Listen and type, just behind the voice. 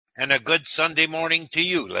And a good Sunday morning to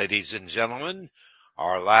you, ladies and gentlemen.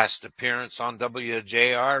 Our last appearance on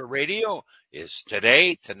WJR radio is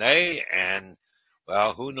today, and,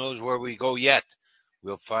 well, who knows where we go yet.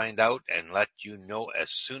 We'll find out and let you know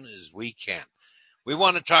as soon as we can. We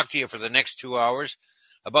want to talk to you for the next 2 hours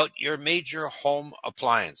about your major home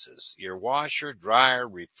appliances, your washer, dryer,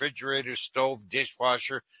 refrigerator, stove,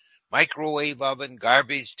 dishwasher, microwave oven,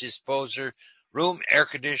 garbage disposer, room air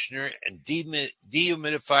conditioner, and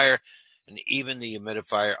dehumidifier, and even the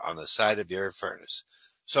humidifier on the side of your furnace.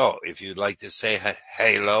 So if you'd like to say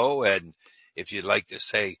hello, and if you'd like to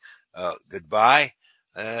say goodbye,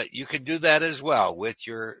 you can do that as well with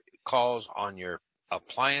your calls on your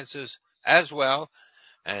appliances as well,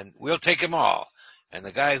 and we'll take them all. And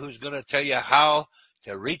the guy who's going to tell you how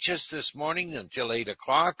to reach us this morning until 8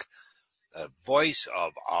 o'clock, the voice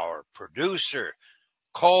of our producer,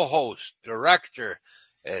 co-host, director,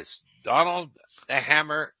 is Donald the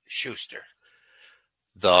Hammer Schuster.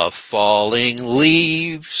 The falling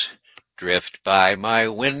leaves drift by my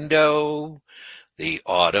window, the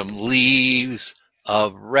autumn leaves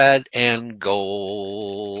of red and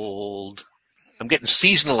gold. I'm getting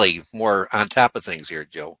seasonally more on top of things here,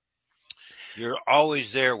 Joe. You're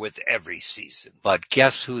always there with every season. But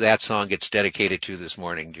guess who that song gets dedicated to this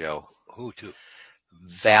morning, Joe? Who to?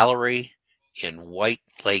 Valerie in White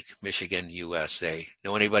Lake, Michigan, USA.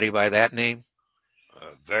 Know anybody by that name?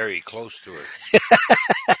 Very close to her.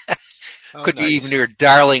 Could be even your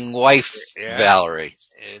darling wife, yeah. Valerie.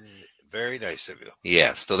 And very nice of you.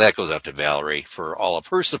 Yes, so that goes out to Valerie for all of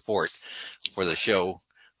her support for the show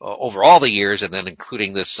over all the years, and then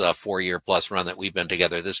including this 4-year plus run that we've been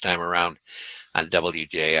together this time around on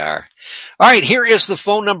WJR. All right, here is the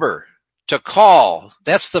phone number to call.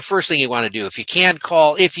 That's the first thing you want to do. If you can't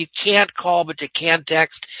call, but you can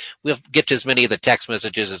text, we'll get to as many of the text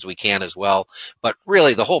messages as we can as well. But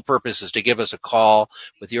really, the whole purpose is to give us a call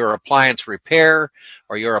with your appliance repair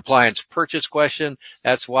or your appliance purchase question.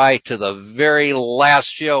 That's why to the very last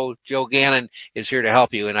show, Joe Gagnon is here to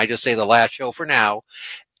help you. And I just say the last show for now,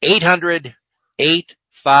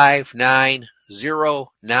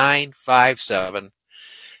 800-859-0957.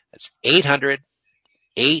 That's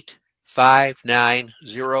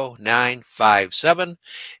 800-859-0957.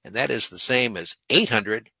 And that is the same as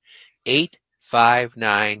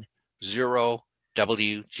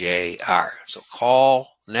 800-859-0WJR. So call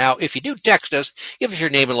now. If you do text us, give us your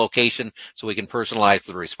name and location so we can personalize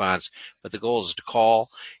the response. But the goal is to call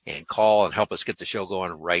and help us get the show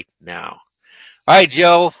going right now. All right,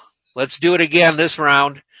 Joe, let's do it again this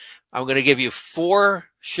round. I'm going to give you 4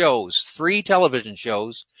 shows, 3 television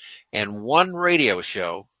shows, and 1 radio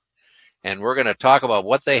show. And we're going to talk about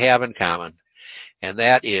what they have in common. And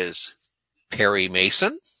that is Perry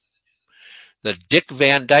Mason, The Dick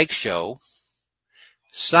Van Dyke Show,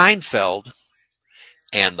 Seinfeld,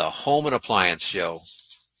 and The Home and Appliance Show.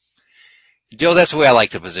 Joe, that's the way I like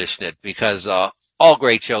to position it, because all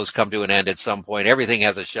great shows come to an end at some point. Everything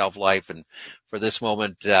has a shelf life, and for this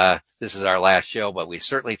moment, this is our last show, but we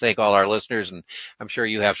certainly thank all our listeners, and I'm sure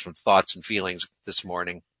you have some thoughts and feelings this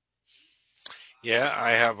morning. Yeah,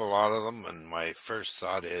 I have a lot of them, and my first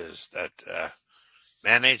thought is that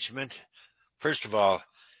management, first of all,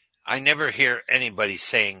 I never hear anybody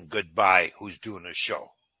saying goodbye who's doing a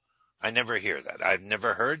show. I never hear that. I've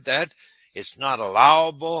never heard that. It's not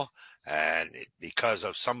allowable, and because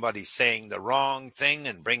of somebody saying the wrong thing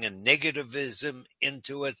and bringing negativism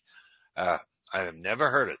into it, I have never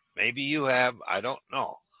heard it. Maybe you have. I don't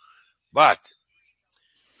know. But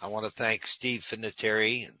I want to thank Steve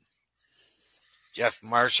Finateri and Jeff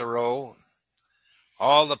Marcereau,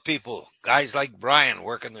 all the people, guys like Brian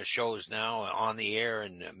working the shows now on the air,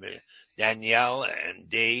 and Danielle and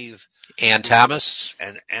Dave. And Thomas.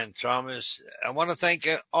 And Thomas. I want to thank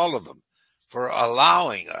all of them for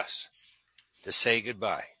allowing us to say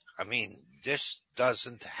goodbye. I mean, this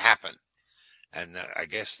doesn't happen. And I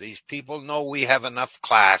guess these people know we have enough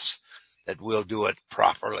class that we'll do it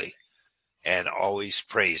properly and always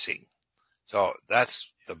praising. So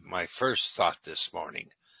that's my first thought this morning.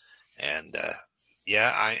 And,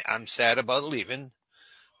 I'm sad about leaving,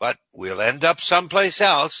 but we'll end up someplace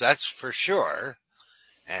else, that's for sure.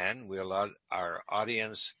 And we'll let our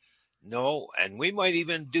audience know, and we might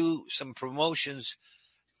even do some promotions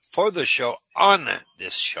for the show on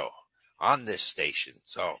this station.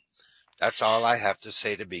 So That's all I have to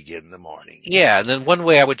say to begin the morning. Yeah, and then one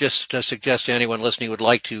way I would just suggest to anyone listening who would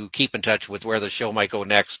like to keep in touch with where the show might go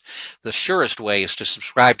next, the surest way is to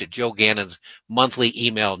subscribe to Joe Gagnon's monthly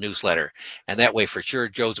email newsletter. And that way, for sure,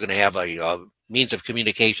 Joe's going to have a means of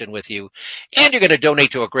communication with you. And you're going to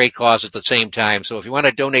donate to a great cause at the same time. So if you want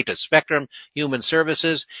to donate to Spectrum Human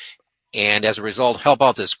Services, and as a result, help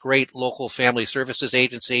out this great local family services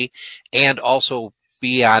agency, and also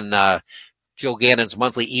be on Joe Gagnon's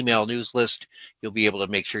monthly email news list, you'll be able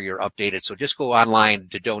to make sure you're updated. So just go online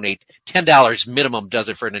to donate. $10 minimum does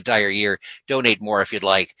it for an entire year. Donate more if you'd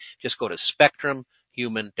like. Just go to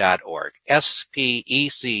spectrumhuman.org.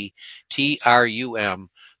 SPECTRUM,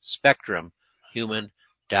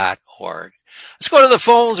 spectrumhuman.org. Let's go to the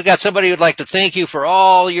phones. We got somebody who'd like to thank you for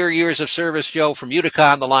all your years of service, Joe, from Utica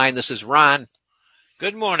on the line. This is Ron.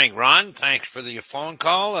 Good morning, Ron. Thanks for your phone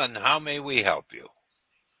call, and how may we help you?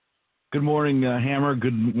 Good morning, Hammer.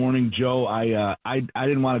 Good morning, Joe. I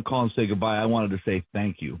didn't want to call and say goodbye. I wanted to say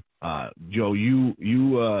thank you, Joe. You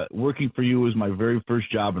working for you was my very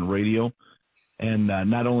first job in radio, and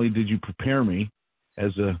not only did you prepare me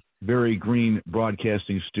as a very green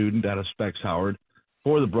broadcasting student out of Specs Howard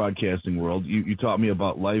for the broadcasting world, you taught me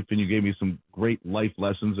about life, and you gave me some great life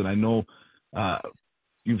lessons. And I know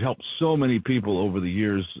you've helped so many people over the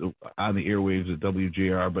years on the airwaves at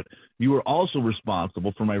WJR, but you were also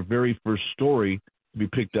responsible for my very first story to be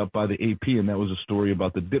picked up by the AP, and that was a story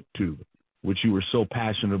about the dip tube, which you were so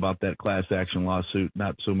passionate about that class action lawsuit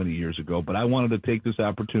not so many years ago. But I wanted to take this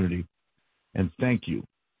opportunity and thank you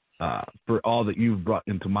for all that you've brought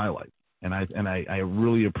into my life. And I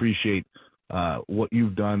really appreciate what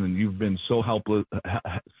you've done, and you've been so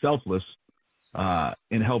selfless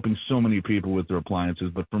in helping so many people with their appliances.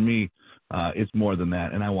 But for me, it's more than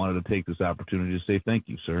that. And I wanted to take this opportunity to say thank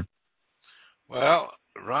you, sir. Well,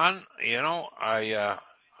 Ron, I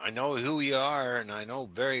know who you are, and I know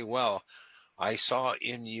very well. I saw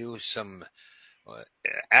in you some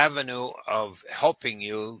avenue of helping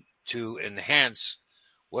you to enhance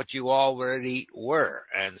what you already were.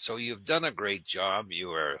 And so you've done a great job.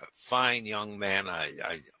 You are a fine young man.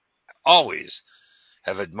 I always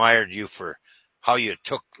have admired you for how you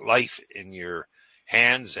took life in your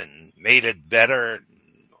hands and made it better.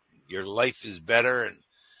 Your life is better, and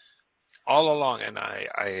all along. And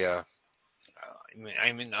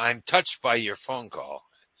I'm touched by your phone call,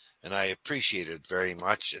 and I appreciate it very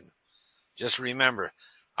much. And just remember,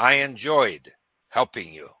 I enjoyed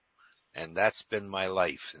helping you, and that's been my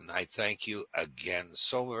life. And I thank you again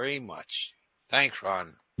so very much. Thanks,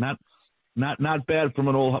 Ron. Not bad from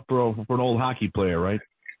for an old hockey player, right?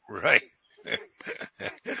 Right.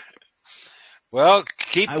 Well,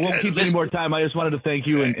 I won't keep any more time. I just wanted to thank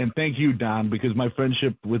you and thank you, Don, because my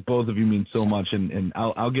friendship with both of you means so much. And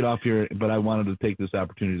I'll get off here, but I wanted to take this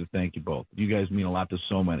opportunity to thank you both. You guys mean a lot to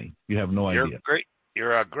so many. You have no idea. You're great.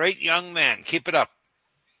 You're a great young man. Keep it up.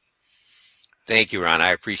 Thank you, Ron.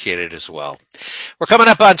 I appreciate it as well. We're coming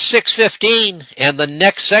up on 6:15, and the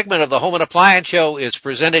next segment of the Home and Appliance Show is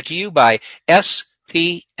presented to you by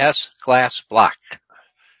SPS Glass Block.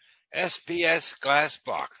 SPS Glass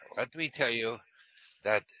Block. Let me tell you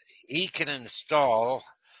that he can install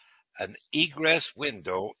an egress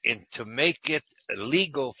window to make it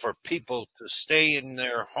illegal for people to stay in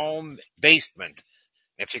their home basement.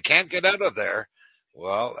 If you can't get out of there,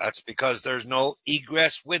 well, that's because there's no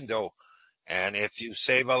egress window. And if you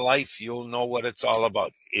save a life, you'll know what it's all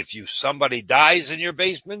about. If somebody dies in your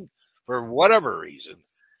basement for whatever reason,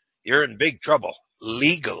 you're in big trouble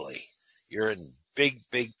legally. You're in big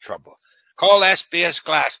trouble. Call SPS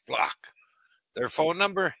Glass Block. Their phone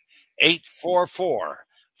number,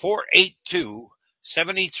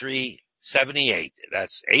 844-482-7378.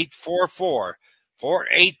 That's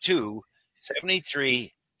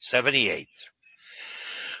 844-482-7378.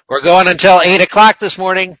 We're going until 8 o'clock this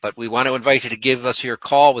morning, but we want to invite you to give us your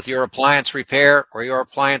call with your appliance repair or your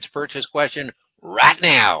appliance purchase question right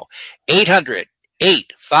now.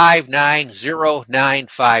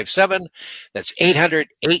 800-859-0957. That's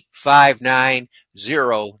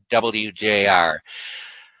 800-859-0WJR.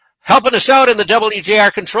 Helping us out in the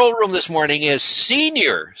WJR control room this morning is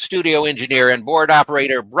senior studio engineer and board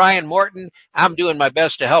operator Brian Morton. I'm doing my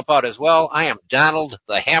best to help out as well. I am Donald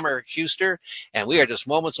the Hammer Schuster, and we are just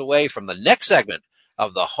moments away from the next segment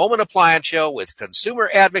of the Home and Appliance Show with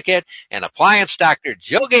consumer advocate and appliance doctor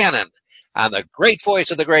Joe Gagnon on the great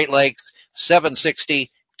voice of the Great Lakes,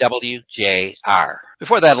 760 WJR.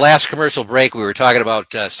 Before that last commercial break, we were talking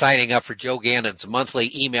about signing up for Joe Gagnon's monthly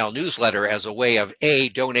email newsletter as a way of A,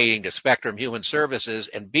 donating to Spectrum Human Services,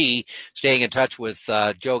 and B, staying in touch with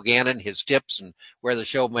Joe Gagnon, his tips, and where the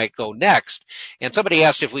show might go next. And somebody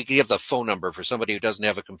asked if we could give the phone number for somebody who doesn't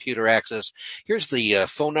have a computer access. Here's the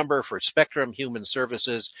phone number for Spectrum Human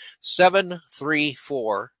Services,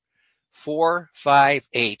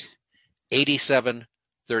 734-458-8736.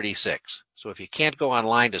 So if you can't go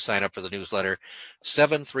online to sign up for the newsletter,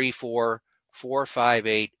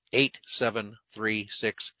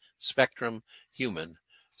 734-458-8736, Spectrum Human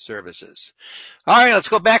Services. All right, let's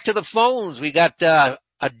go back to the phones. We got a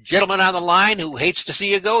gentleman on the line who hates to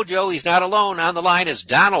see you go, Joe. He's not alone. On the line is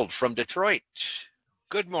Donald from Detroit.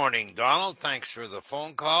 Good morning, Donald. Thanks for the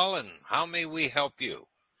phone call, and how may we help you?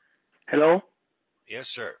 Hello? Yes,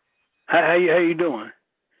 sir. How you doing?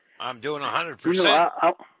 I'm doing 100%. You know,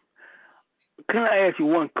 can I ask you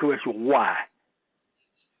one question? Why?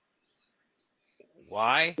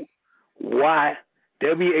 Why? Why?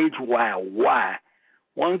 WHY. Why?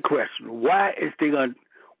 One question. Why is they going?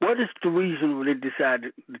 What is the reason when they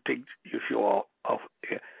decided to take your show off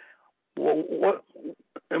air? What?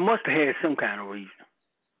 It must have had some kind of reason.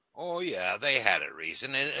 Oh, yeah, they had a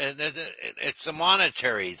reason. It's a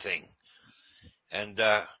monetary thing. And,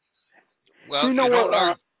 well, you know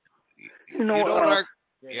what?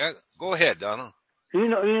 Yeah, go ahead, Donald. You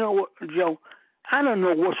know what, Joe? I don't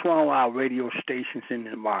know what's wrong with our radio stations in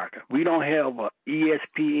the market. We don't have a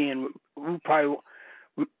ESPN. We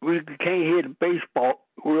can't hear the baseball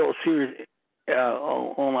World Series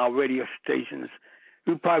on our radio stations.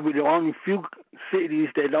 We're probably the only few cities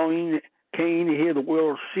that can't even hear the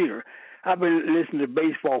World Series. I've been listening to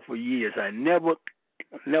baseball for years. I never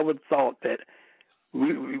thought that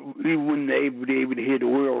we wouldn't be able to hear the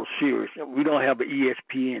World Series. We don't have an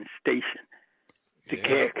ESPN station to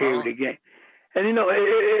carry the game. And you know,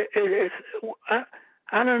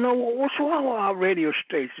 I don't know what's wrong with our radio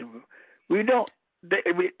station. We don't. They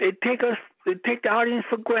take the audience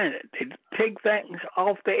for granted. They take things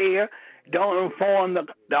off the air. Don't inform the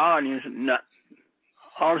audience. Not.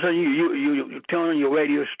 All of a sudden, you turn on your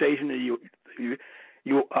radio station and you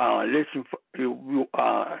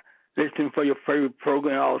listen for your favorite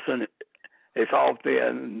program. All of a sudden, it's off there,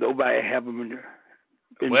 and nobody have them in there.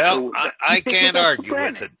 Well, I can't argue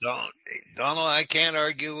with it, Donald. I can't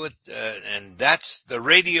argue with, and that's the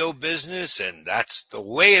radio business, and that's the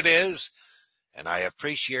way it is. And I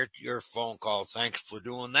appreciate your phone call. Thanks for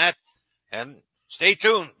doing that. And stay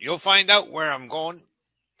tuned. You'll find out where I'm going,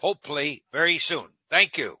 hopefully very soon.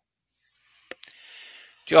 Thank you.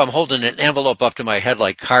 Joe, I'm holding an envelope up to my head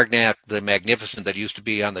like Cargnac the Magnificent that used to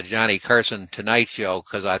be on the Johnny Carson Tonight Show,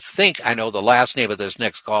 because I think I know the last name of this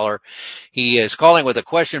next caller. He is calling with a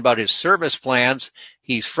question about his service plans.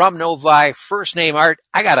 He's from Novi, first name Art.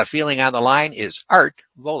 I got a feeling on the line is Art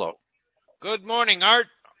Volo. Good morning, Art.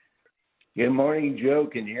 Good morning, Joe.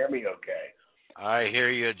 Can you hear me okay? I hear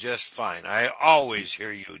you just fine. I always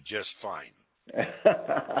hear you just fine.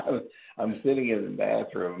 I'm sitting in the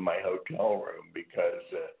bathroom in my hotel room because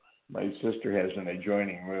my sister has an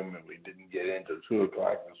adjoining room and we didn't get in till 2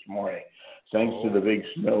 o'clock this morning, thanks to the big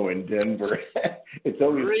snow in Denver. It's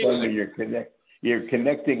always fun when you're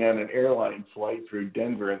connecting on an airline flight through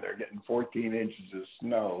Denver and they're getting 14 inches of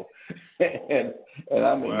snow, and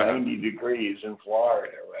I'm at 90 degrees in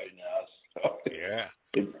Florida right now. So yeah,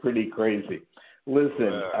 it's pretty crazy.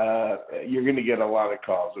 Listen, you're going to get a lot of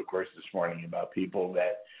calls, of course, this morning about people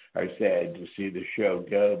that are sad to see the show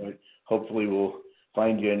go, but hopefully we'll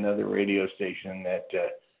find you another radio station that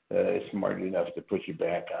is smart enough to put you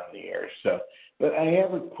back on the air. So, but I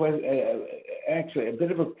have actually a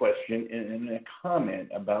bit of a question and a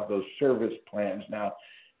comment about those service plans. Now,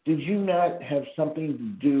 did you not have something to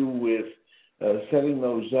do with setting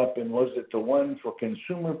those up, and was it the one for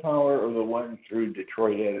Consumer Power or the one through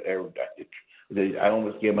Detroit? I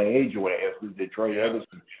almost gave my age away. After Detroit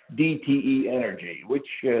Edison, DTE Energy. Which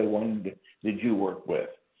one did you work with?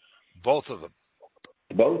 Both of them.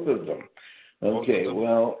 Both of them. Okay.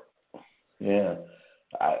 Well, yeah.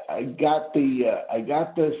 I got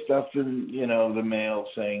the stuff in the mail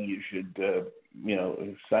saying you should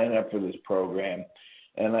sign up for this program,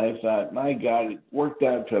 and I thought, my God, it worked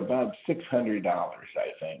out to about $600,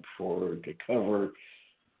 I think, to cover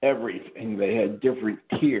everything. They had different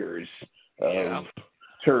tiers of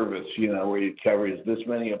service, where it covers this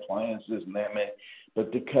many appliances and that many, but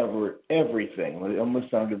to cover everything. It almost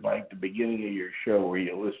sounded like the beginning of your show where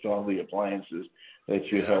you list all the appliances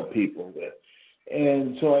that you help people with.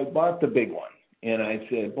 And so I bought the big one, and I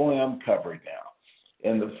said, boy, I'm covered now.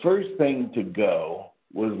 And the first thing to go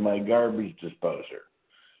was my garbage disposer.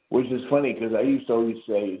 which is funny because I used to always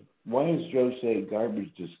say, why does Joe say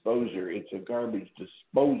garbage disposer? It's a garbage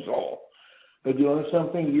disposal. But you know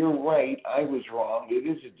something? You're right. I was wrong. It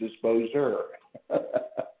is a disposer.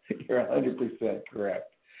 You're 100%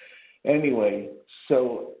 correct. Anyway,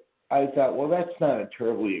 so I thought, well, that's not a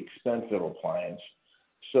terribly expensive appliance,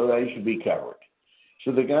 so that should be covered.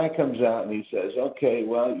 So the guy comes out and he says, okay,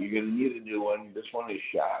 well, you're going to need a new one. This one is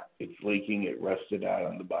shot. It's leaking. It rusted out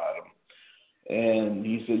on the bottom. And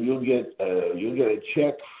he said, you'll get a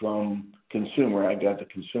check from Consumer. I got the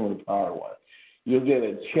Consumer Power one. You'll get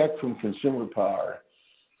a check from Consumer Power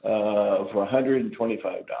for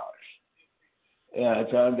 $125. And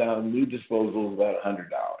I found out new disposal is about $100.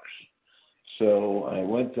 So I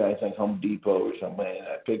went to, I think, Home Depot or something, and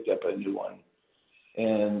I picked up a new one.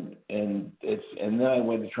 And then I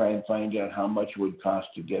went to try and find out how much it would cost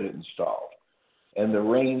to get it installed. And the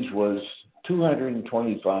range was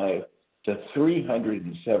 $225 to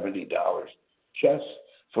 $370 just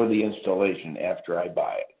for the installation after I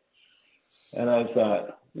buy it. And I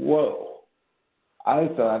thought, whoa, I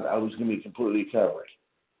thought I was going to be completely covered.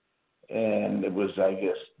 And it was, I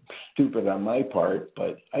guess, stupid on my part,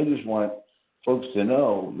 but I just want folks to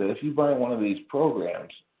know that if you buy one of these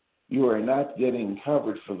programs, you are not getting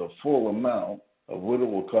covered for the full amount of what it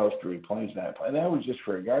will cost to replace that. And that was just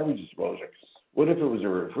for a garbage disposer. What if it was a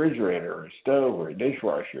refrigerator or a stove or a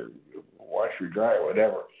dishwasher, washer, dryer,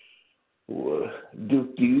 whatever?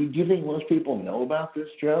 Do you think most people know about this,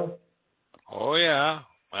 Joe? Oh, yeah.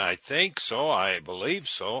 I think so. I believe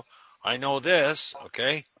so. I know this,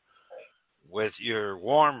 okay? With your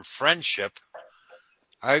warm friendship,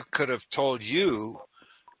 I could have told you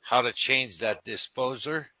how to change that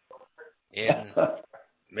disposer in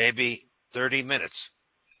maybe 30 minutes.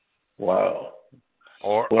 Wow.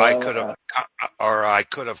 Or Well, I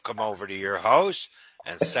could have come over to your house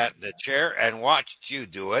and sat in the chair and watched you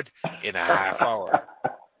do it in a half hour.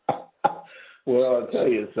 Well, I'll tell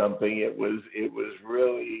you something. It was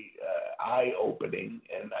really eye-opening,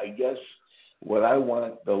 and I guess what I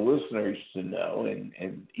want the listeners to know,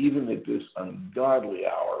 and even at this ungodly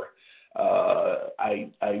hour,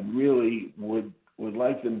 I really would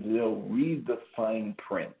like them to know, read the fine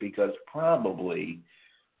print, because probably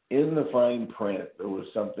in the fine print there was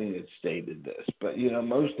something that stated this. But you know,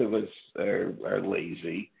 most of us are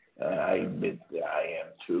lazy. I admit that I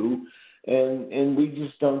am too. And we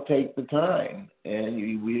just don't take the time,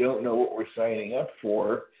 and we don't know what we're signing up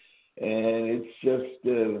for. And it's just,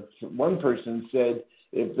 one person said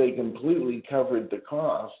if they completely covered the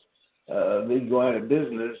cost, they'd go out of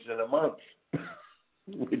business in a month.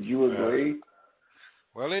 Would you agree?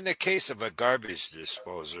 Well, in the case of a garbage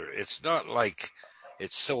disposer, it's not like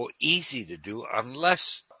it's so easy to do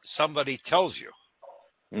unless somebody tells you.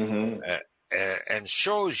 Mm-hmm. And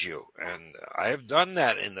shows you. And I have done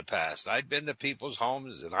that in the past. I've been to people's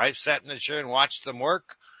homes and I've sat in the chair and watched them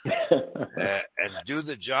work and do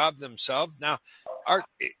the job themselves. Now, Art,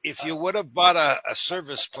 if you would have bought a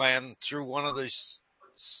service plan through one of those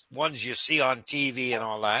ones you see on TV and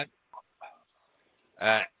all that,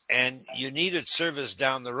 and you needed service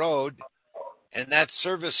down the road, and that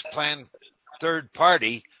service plan third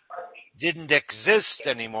party didn't exist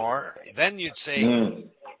anymore, then you'd say,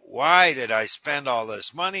 why did I spend all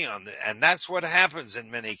this money on this? And that's what happens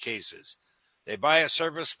in many cases. They buy a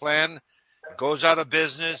service plan, it goes out of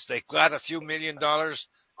business, they got a few $1 million,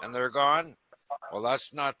 and they're gone. Well,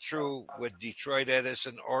 that's not true with Detroit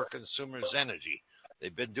Edison or Consumers Energy.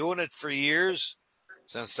 They've been doing it for years,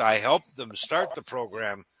 since I helped them start the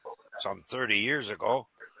program some 30 years ago,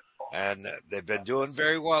 and they've been doing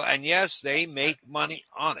very well. And yes, they make money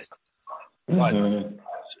on it. But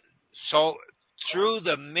so through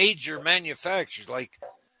the major manufacturers like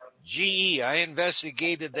GE, I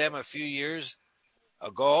investigated them a few years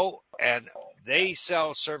ago, and they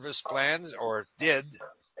sell service plans, or did,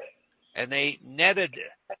 and they netted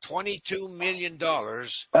 $22 million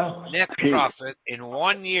net profit in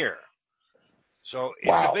 1 year. So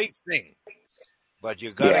it's a big thing, but you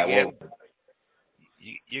got to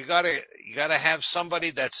you got to have somebody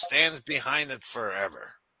that stands behind it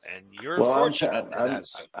forever. And you're fortunate.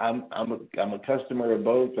 I'm a customer of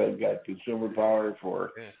both. I've got Consumer Power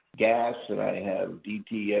for gas, and I have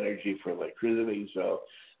DT Energy for electricity. So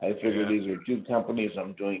I figure these are two companies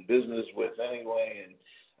I'm doing business with anyway,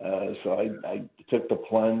 and so I took the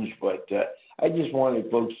plunge. But I just wanted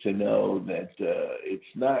folks to know that it's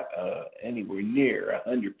not anywhere near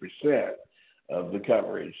 100% of the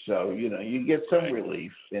coverage. So you know, you get some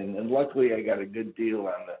relief, and luckily I got a good deal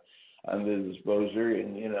on the disposer,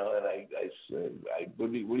 and you know, and I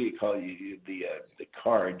what do you call the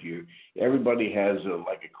card? Everybody has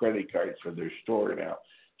like a credit card for their store now.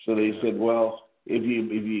 So they said, well, if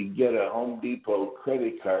you get a Home Depot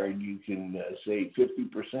credit card, you can save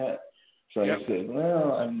 50%. So I said,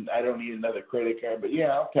 well, I don't need another credit card, but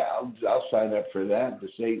yeah, okay, I'll sign up for that to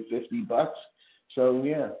save $50. So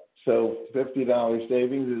yeah, so $50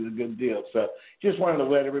 savings is a good deal. So just wanted to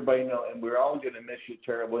let everybody know, and we're all going to miss you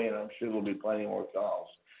terribly, and I'm sure there'll be plenty more calls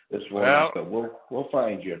this morning. But we'll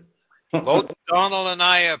find you. Both Donald and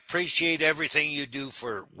I appreciate everything you do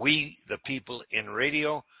for we, the people in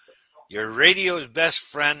radio. You're radio's best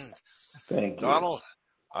friend. Thank you. Donald,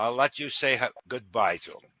 I'll let you say goodbye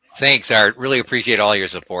to him. Thanks, Art. Really appreciate all your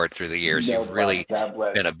support through the years. No You've really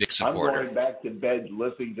problem. been a big supporter. I'm going back to bed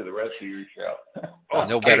listening to the rest of your show.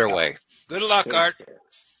 No better way. Good luck, Art.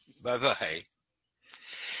 Bye-bye.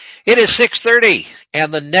 It is 6:30,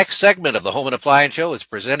 and the next segment of the Home and Appliance Show is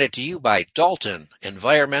presented to you by Dalton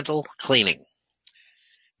Environmental Cleaning.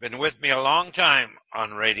 Been with me a long time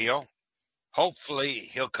on radio.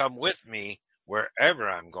 Hopefully, he'll come with me wherever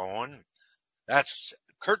I'm going. That's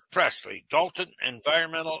Kurt Presley, Dalton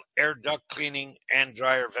Environmental Air Duct Cleaning and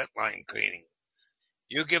Dryer Vent Line Cleaning.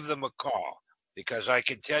 You give them a call, because I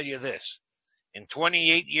can tell you this. In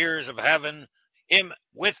 28 years of having him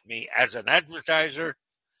with me as an advertiser,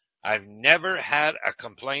 I've never had a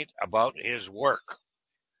complaint about his work.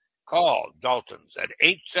 Call Dalton's at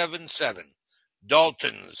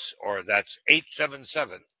 877-DALTONS, or that's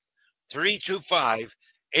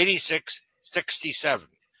 877-325-8667.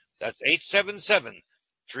 That's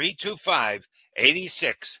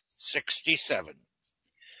 877-325-8667.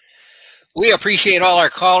 We appreciate all our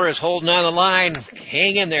callers holding on the line.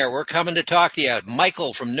 Hang in there. We're coming to talk to you.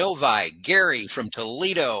 Michael from Novi, Gary from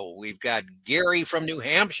Toledo. We've got Gary from New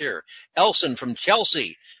Hampshire, Elson from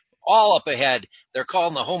Chelsea, all up ahead. They're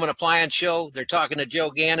calling the Home and Appliance Show. They're talking to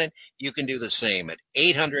Joe Gagnon. You can do the same at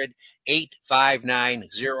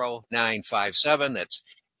 800-859-0957. That's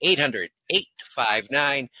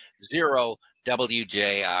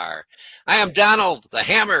 800-859-WJR. I am Donald the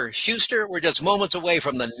Hammer Schuster. We're just moments away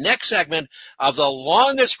from the next segment of the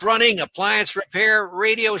longest running appliance repair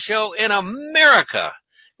radio show in America.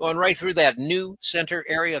 Going right through that new center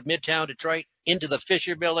area of Midtown Detroit, into the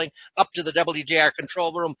Fisher Building, up to the WJR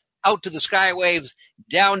control room, out to the Skywaves,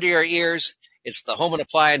 down to your ears. It's the Home and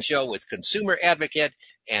Appliance Show with consumer advocate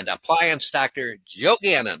and appliance doctor Joe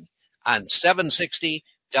Gagnon on 760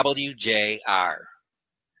 WJR.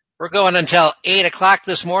 We're going until 8 o'clock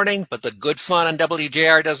this morning, but the good fun on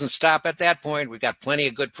WJR doesn't stop at that point. We've got plenty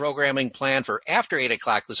of good programming planned for after 8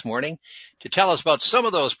 o'clock this morning. To tell us about some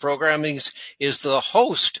of those programmings is the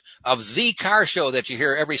host of The Car Show that you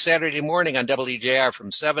hear every Saturday morning on WJR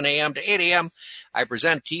from 7 a.m. to 8 a.m. I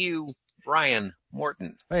present to you Brian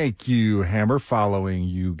Morton. Thank you, Hammer. Following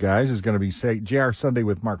you guys is going to be JR Sunday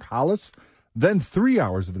with Mark Hollis. Then 3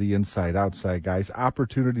 hours of the Inside Outside, guys.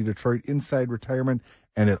 Opportunity Detroit Inside Retirement.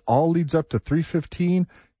 And it all leads up to 3:15.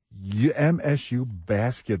 MSU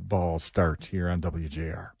basketball starts here on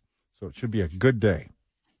WJR. So it should be a good day.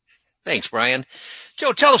 Thanks, Brian.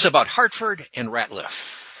 Joe, tell us about Hartford and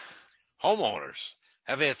Ratliff. Homeowners,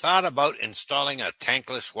 have you thought about installing a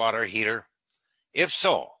tankless water heater? If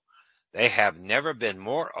so, they have never been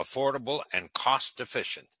more affordable and cost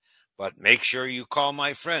efficient. But make sure you call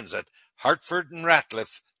my friends at Hartford and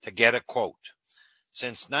Ratliff to get a quote.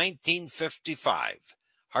 Since 1955,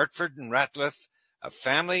 Hartford and Ratliff, a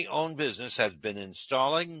family-owned business, has been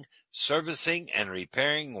installing, servicing, and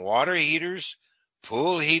repairing water heaters,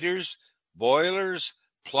 pool heaters, boilers,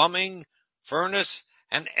 plumbing, furnace,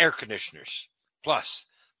 and air conditioners. Plus,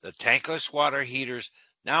 the tankless water heaters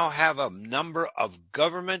now have a number of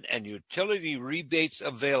government and utility rebates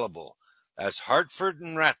available. That's Hartford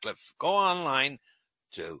and Ratliff. Go online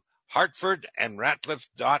to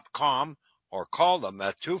hartfordandratliff.com or call them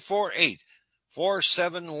at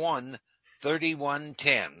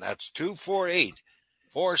 248-471-3110. That's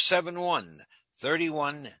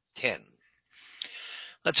 248-471-3110.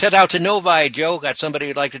 Let's head out to Novi. Joe, got somebody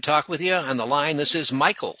who'd like to talk with you on the line. This is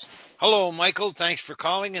Michael. Hello, Michael. Thanks for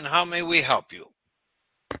calling, and how may we help you?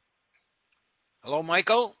 Hello,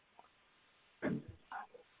 Michael?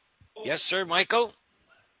 Yes, sir, Michael?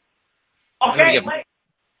 Okay.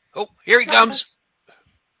 Oh, here he comes.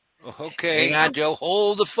 Okay. Hang on, Joe.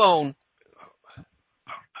 Hold the phone.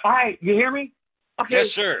 All right, you hear me? Okay.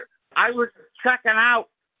 Yes, sir. I was checking out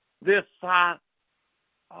this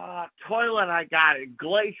toilet I got at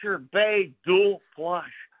Glacier Bay Dual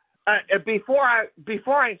Flush. Before I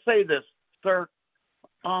say this, sir,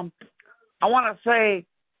 I want to say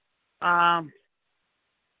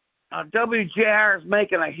WJR is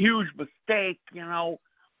making a huge mistake. You know,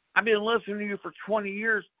 I've been listening to you for 20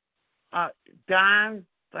 years. Don,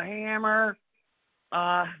 the Hammer,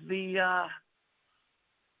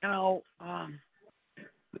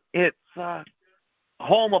 it's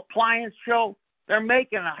home appliance show. They're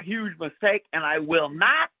making a huge mistake, and I will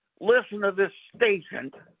not listen to this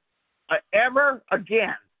station ever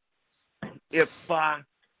again if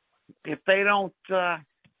they don't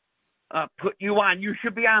put you on. You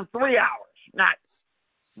should be on 3 hours, not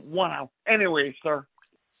 1 hour. Anyway, sir.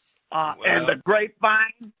 And the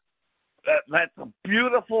Grapevine, that's a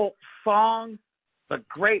beautiful song. The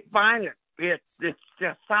Grapevine, it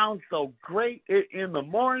just sounds so great in the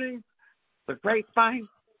morning. The Grapevine.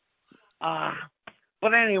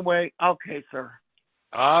 But anyway, okay, sir.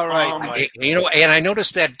 All right, and I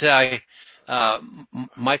noticed that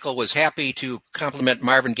Michael was happy to compliment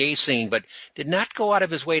Marvin Gaye's singing, but did not go out of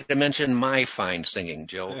his way to mention my fine singing,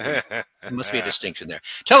 Joe. There must be a distinction there.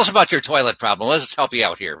 Tell us about your toilet problem. Let's help you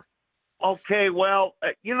out here. Okay, well,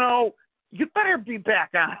 you better be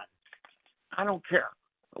back on. I don't care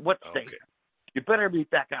what station. Okay. You better be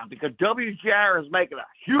back on because WJR is making a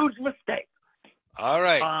huge mistake. All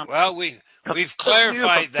right. Well, we've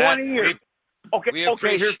clarified that. 20 years. Okay.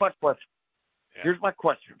 Here's my question. Yeah. Here's my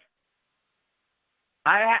question.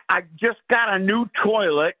 I just got a new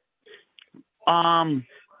toilet, and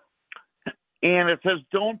it says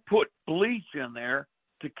don't put bleach in there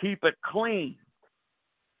to keep it clean.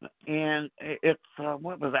 And it's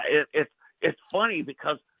what was that? It's funny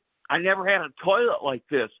because I never had a toilet like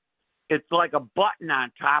this. It's like a button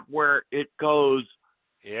on top where it goes.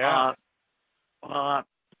 Yeah.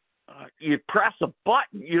 You press a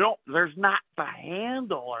button. There's not the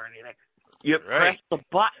handle or anything. You press the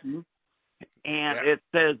button, and it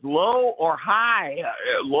says low or high,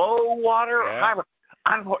 low water or high.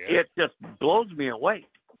 I don't know. It just blows me away.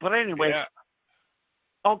 But anyway,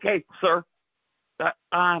 okay, sir.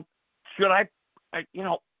 Should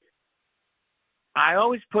I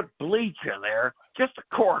always put bleach in there, just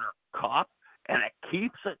a quarter cup, and it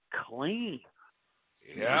keeps it clean.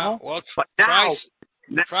 Yeah. Well, but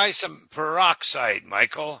try some peroxide,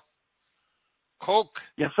 Michael. Coke.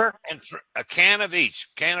 Yes, sir. And a can of each.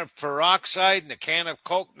 Can of peroxide and a can of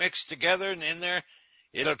Coke mixed together and in there.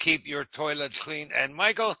 It'll keep your toilet clean. And,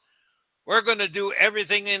 Michael, we're going to do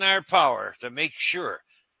everything in our power to make sure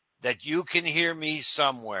that you can hear me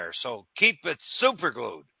somewhere. So keep it super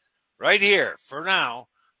glued right here for now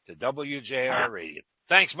to WJR Radio.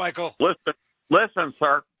 Thanks, Michael. Listen,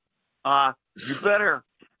 sir. You better.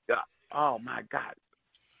 Oh my God,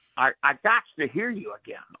 I got to hear you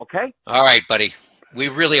again. Okay. All right, buddy. We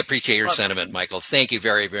really appreciate your sentiment, Michael. Thank you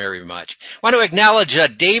very, very much. I want to acknowledge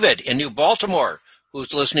David in New Baltimore,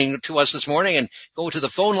 who's listening to us this morning, and go to the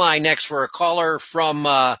phone line next for a caller from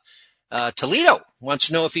Toledo. Wants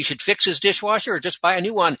to know if he should fix his dishwasher or just buy a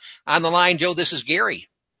new one. On the line, Joe, this is Gary.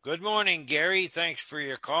 Good morning, Gary. Thanks for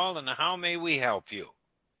your call, and how may we help you?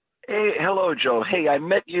 Hey, hello, Joe. Hey, I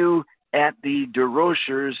met you at the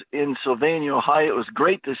DeRochers in Sylvania, Ohio. It was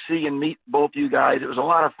great to see and meet both you guys. It was a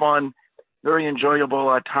lot of fun, very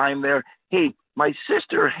enjoyable time there. Hey, my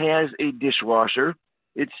sister has a dishwasher.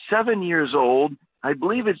 It's 7 years old. I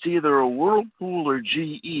believe it's either a Whirlpool or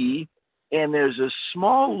GE, and there's a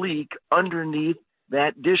small leak underneath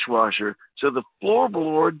that dishwasher. So the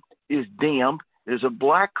floorboard is damp. There's a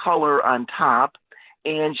black color on top,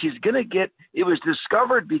 and she's going to get, it was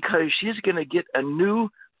discovered because she's going to get a new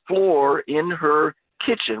floor in her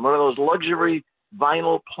kitchen, one of those luxury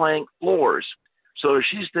vinyl plank floors. So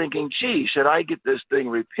she's thinking, gee, should I get this thing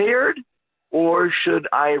repaired or should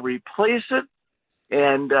I replace it?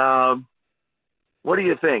 And what do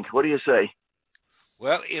you think? What do you say?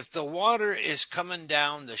 Well, if the water is coming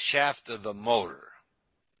down the shaft of the motor,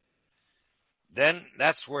 then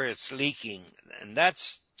that's where it's leaking, and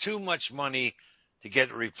that's too much money to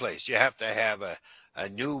get replaced. You have to have a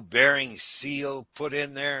new bearing seal put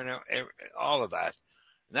in there and all of that.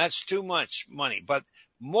 And that's too much money. But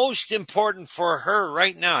most important for her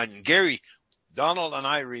right now, and Gary, Donald and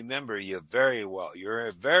I remember you very well. You're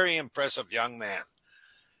a very impressive young man.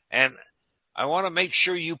 And I want to make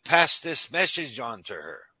sure you pass this message on to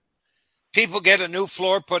her. People get a new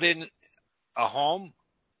floor put in a home,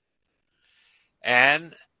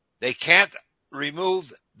 and they can't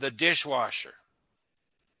remove the dishwasher.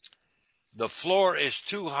 The floor is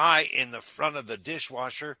too high in the front of the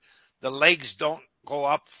dishwasher. The legs don't go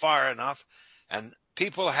up far enough, and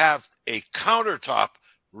people have a countertop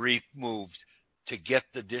removed to get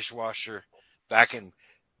the dishwasher back in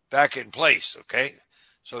place, okay?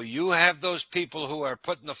 So you have those people who are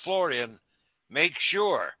putting the floor in, make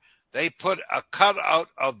sure they put a cutout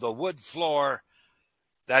of the wood floor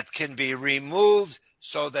that can be removed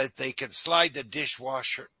so that they can slide the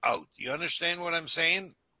dishwasher out. You understand what I'm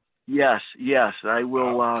saying? Yes, I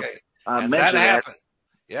will Okay. And mention that that. happened.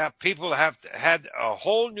 Yeah, people have had a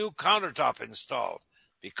whole new countertop installed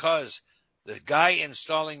because the guy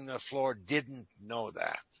installing the floor didn't know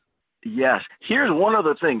that. Yes. Here's one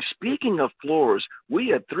other thing. Speaking of floors, we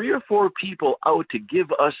had 3 or 4 people out to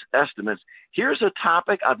give us estimates. Here's a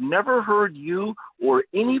topic I've never heard you or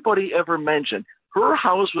anybody ever mention. Her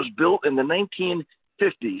house was built in the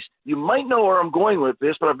 1950s. You might know where I'm going with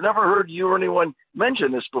this, but I've never heard you or anyone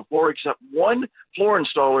mention this before, except one floor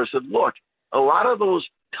installer said, look, a lot of those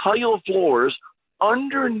tile floors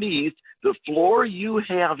underneath the floor you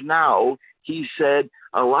have now, he said,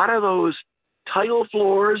 a lot of those tile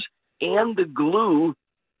floors and the glue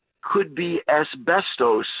could be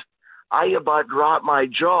asbestos. I about dropped my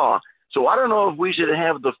jaw. So I don't know if we should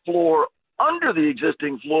have the floor under the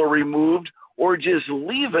existing floor removed or just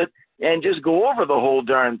leave it and just go over the whole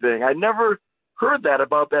darn thing. I never heard that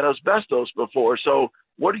about that asbestos before. So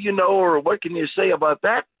what do you know, or what can you say about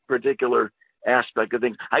that particular aspect of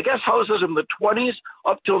things? I guess houses in the 20s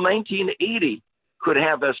up till 1980 could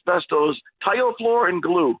have asbestos, tile floor, and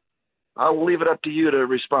glue. I'll leave it up to you to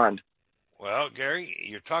respond. Well, Gary,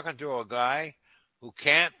 you're talking to a guy who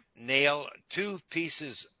can't nail 2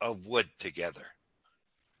 pieces of wood together.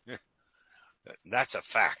 That's a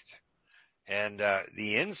fact. And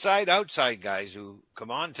the inside-outside guys who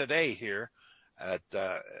come on today here at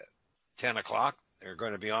 10 o'clock, they're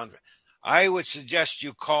going to be on. I would suggest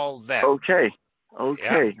you call them. Okay,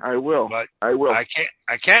 yeah, I will. But I will. I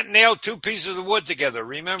can't nail 2 pieces of wood together.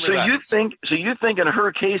 Remember that. So you think in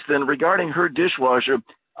her case then, regarding her dishwasher,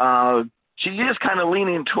 she is kind of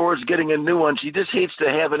leaning towards getting a new one. She just hates to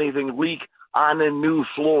have anything leak on a new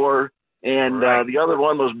floor, and right. The other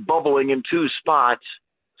one was bubbling in 2 spots.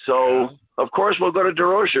 So, Of course, we'll go to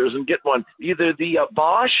DeRocher's and get one. Either the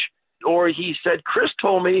Bosch, or he said, Chris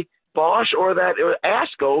told me Bosch or that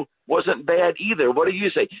Asco wasn't bad either. What do you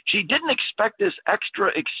say? She didn't expect this extra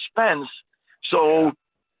expense, so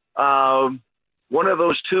one of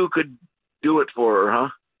those 2 could do it for her, huh?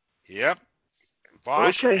 Yep.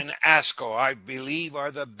 Bosch and Asco, I believe, are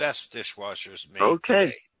the best dishwashers made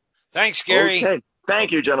today. Thanks, Gary. Okay.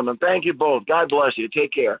 Thank you, gentlemen. Thank you both. God bless you.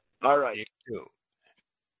 Take care. All right. You too.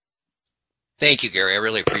 Thank you, Gary. I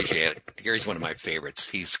really appreciate it. Gary's one of my favorites.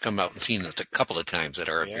 He's come out and seen us a couple of times at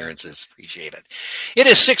our appearances. Appreciate it. It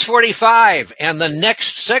is 6:45, and the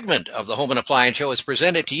next segment of the Home and Appliance Show is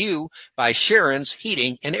presented to you by Sharon's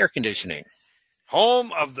Heating and Air Conditioning.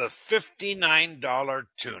 Home of the $59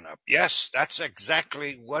 tune-up. Yes, that's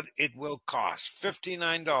exactly what it will cost.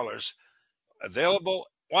 $59.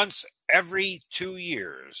 Available once every 2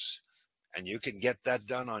 years. And you can get that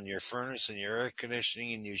done on your furnace and your air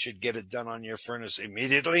conditioning, and you should get it done on your furnace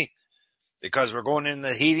immediately because we're going in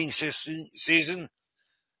the heating season,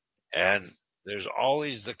 and there's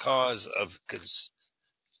always the cause of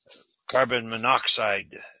carbon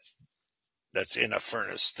monoxide that's in a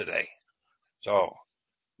furnace today. So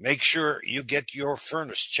make sure you get your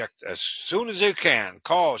furnace checked as soon as you can.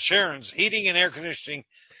 Call Sharon's Heating and Air Conditioning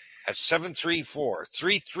at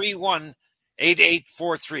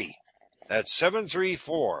 734-331-8843. That's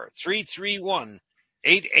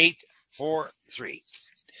 734-331-8843.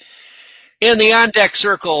 In the on-deck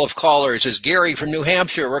circle of callers is Gary from New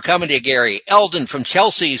Hampshire. We're coming to you, Gary. Eldon from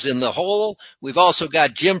Chelsea's in the hole. We've also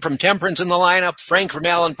got Jim from Temperance in the lineup. Frank from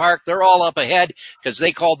Allen Park. They're all up ahead because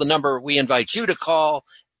they called the number we invite you to call,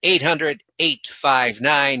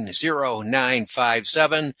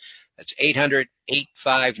 800-859-0957. That's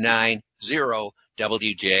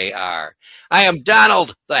 800-859-WJR. I am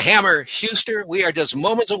Donald the Hammer Schuster. We are just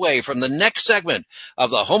moments away from the next segment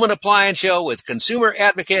of the Home and Appliance Show with consumer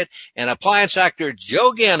advocate and appliance doctor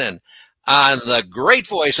Joe Gagnon on the great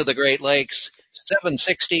voice of the Great Lakes,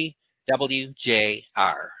 760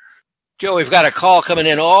 WJR. Joe, we've got a call coming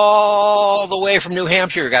in all the way from New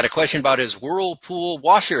Hampshire. Got a question about his Whirlpool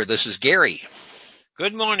washer. This is Gary.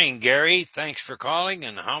 Good morning, Gary. Thanks for calling,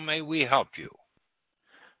 and how may we help you?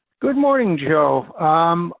 Good morning, Joe.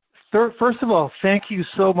 First of all, thank you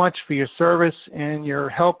so much for your service and your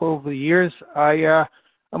help over the years.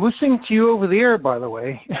 I'm listening to you over the air, by the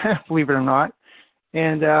way, believe it or not.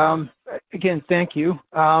 And again, thank you.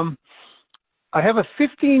 I have a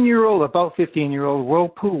about 15-year-old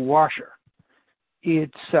Whirlpool washer.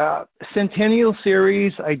 It's a Centennial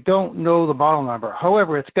Series. I don't know the model number.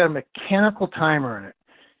 However, it's got a mechanical timer in it.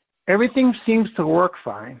 Everything seems to work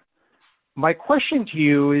fine. My question to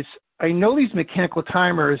you is, I know these mechanical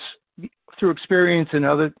timers, through experience and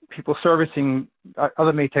other people servicing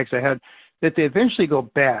other Maytex I had, that they eventually go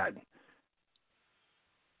bad.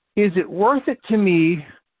 Is it worth it to me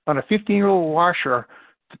on a 15-year-old washer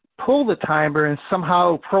pull the timer and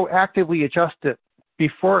somehow proactively adjust it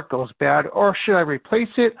before it goes bad, or should I replace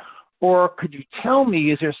it? Or could you tell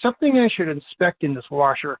me, is there something I should inspect in this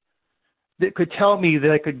washer that could tell me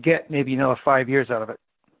that I could get maybe 5 years out of it?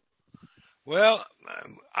 Well,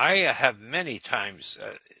 I have many times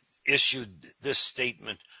issued this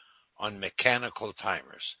statement on mechanical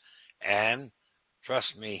timers, and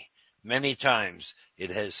trust me, many times it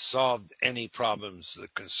has solved any problems the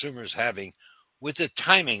consumer's having with the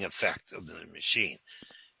timing effect of the machine.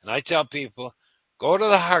 And I tell people, go to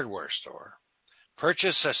the hardware store,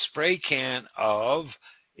 purchase a spray can of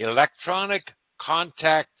electronic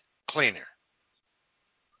contact cleaner,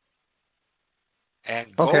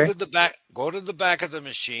 and go to the back of the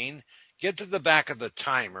machine, get to the back of the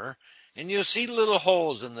timer, and you'll see little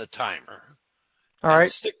holes in the timer. All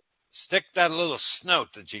right. Stick that little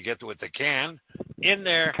snout that you get with the can in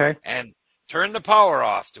there, Okay. and turn the power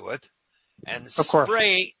off to it, and Of course.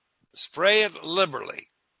 spray it liberally,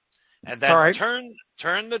 and then All right.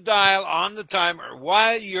 turn the dial on the timer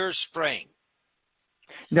while you're spraying.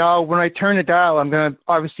 Now, when I turn the dial, I'm going to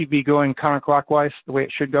obviously be going counterclockwise, the way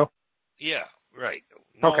it should go. Yeah, right.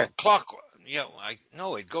 No, Okay. clockwise. Yeah,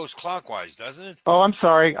 no, it goes clockwise, doesn't it? Oh, I'm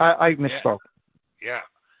sorry. I misspoke. Yeah.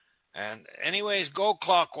 And anyways, go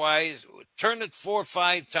clockwise. Turn it 4 or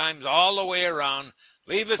 5 times all the way around.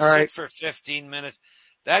 Leave it All sit right. for 15 minutes.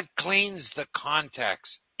 That cleans the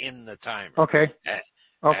contacts in the timer. Okay.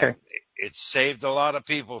 Okay. And it saved a lot of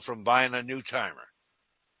people from buying a new timer.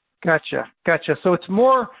 Gotcha. So it's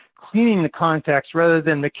more cleaning the contacts rather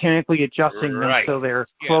than mechanically adjusting them so they're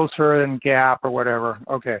closer than gap or whatever.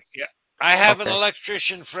 Okay. Yeah. I have an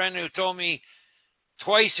electrician friend who told me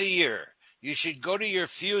twice a year, you should go to your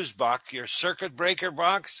fuse box, your circuit breaker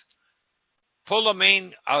box, pull the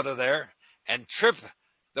main out of there, and trip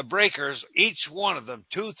the breakers, each one of them,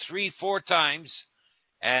 2, 3, 4 times,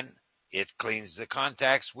 and it cleans the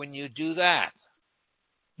contacts when you do that.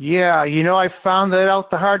 Yeah, I found that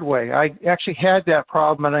out the hard way. I actually had that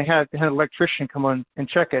problem, and I had an electrician come on and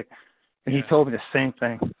check it, and he told me the same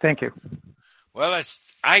thing. Thank you. Well,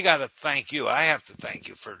 I got to thank you. I have to thank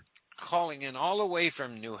you for calling in all the way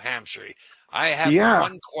from New Hampshire. I have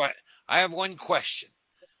one question.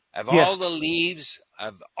 Have all the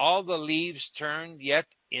leaves turned yet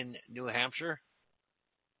in New Hampshire?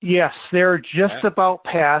 Yes, they're just about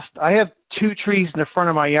past. I have 2 trees in the front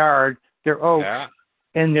of my yard. They're oak,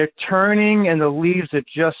 and they're turning, and the leaves are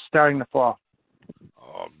just starting to fall.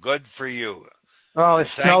 Oh, good for you. Oh, it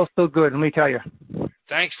smells so good, let me tell you.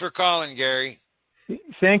 Thanks for calling, Gary.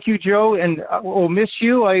 Thank you, Joe, and we'll miss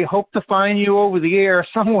you. I hope to find you over the air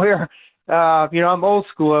somewhere. I'm old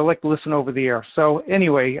school. I like to listen over the air. So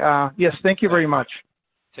anyway, yes, thank you very much.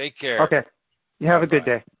 Take care. Okay. You have a good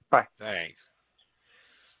day. Bye. Thanks.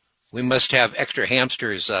 We must have extra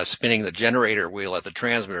hamsters spinning the generator wheel at the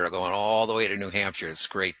transmitter going all the way to New Hampshire. It's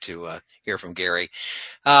great to hear from Gary.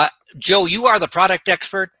 Joe, you are the product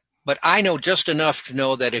expert, but I know just enough to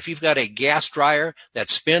know that if you've got a gas dryer that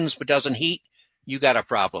spins but doesn't heat, you got a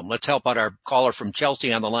problem. Let's help out our caller from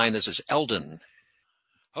Chelsea on the line. This is Eldon.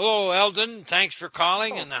 Hello, Eldon. Thanks for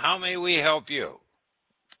calling, and how may we help you?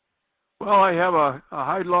 Well, I have a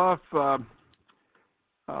Heidloff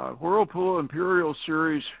Whirlpool Imperial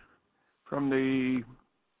Series from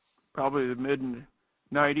probably the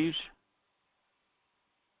mid-90s.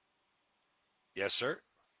 Yes, sir.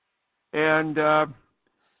 And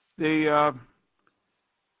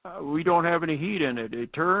we don't have any heat in it.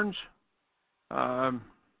 It turns,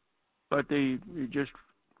 but you just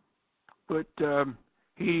put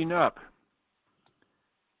heating up.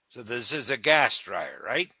 So this is a gas dryer,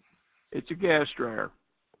 right? It's a gas dryer.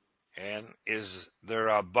 And is there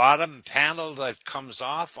a bottom panel that comes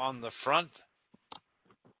off on the front?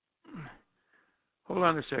 Hold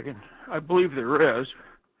on a second. I believe there is.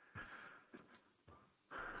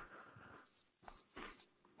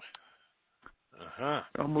 Uh-huh.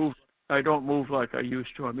 I don't move like I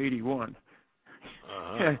used to. I'm 81.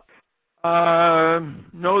 Uh-huh.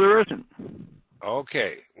 No, there isn't.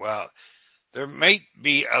 Okay. Well, there might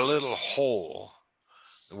be a little hole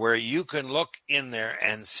where you can look in there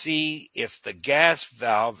and see if the gas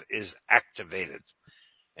valve is activated.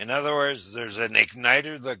 In other words, there's an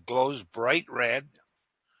igniter that glows bright red,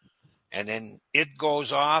 and then it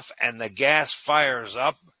goes off and the gas fires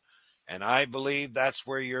up, and I believe that's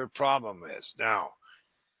where your problem is. Now,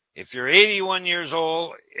 if you're 81 years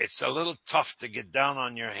old, it's a little tough to get down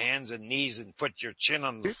on your hands and knees and put your chin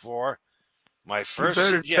on the floor. My first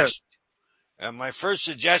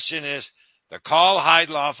suggestion is to call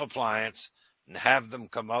Heidloff Appliance and have them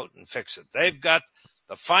come out and fix it. They've got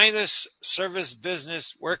the finest service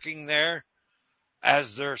business working there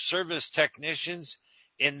as their service technicians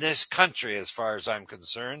in this country, as far as I'm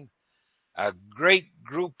concerned. A great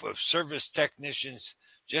group of service technicians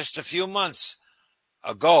just a few months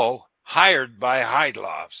ago hired by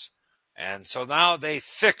Heidelofs. And so now they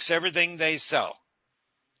fix everything they sell.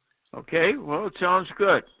 Okay, well, it sounds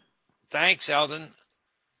good. Thanks, Eldon.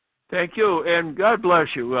 Thank you, and God bless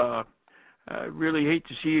you. I really hate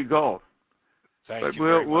to see you go. Thank you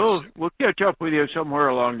very much. We'll catch up with you somewhere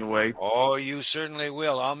along the way. Oh, you certainly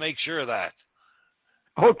will. I'll make sure of that.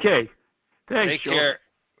 Okay. Thanks, Take Joe. care.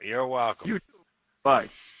 You're welcome. You too. Bye.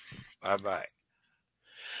 Bye-bye.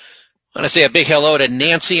 I want to say a big hello to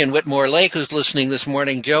Nancy in Whitmore Lake, who's listening this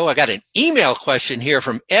morning, Joe. I got an email question here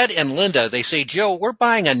from Ed and Linda. They say, Joe, we're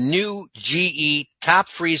buying a new GE top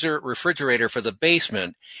freezer refrigerator for the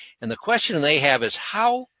basement. And the question they have is,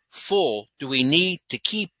 how full do we need to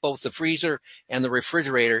keep both the freezer and the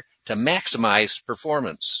refrigerator to maximize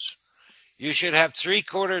performance? You should have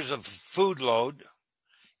 3/4 of food load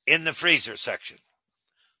in the freezer section.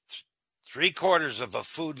 3/4 of a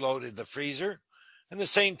food load in the freezer. And the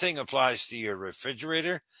same thing applies to your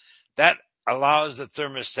refrigerator. That allows the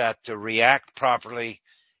thermostat to react properly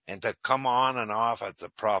and to come on and off at the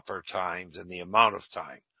proper times and the amount of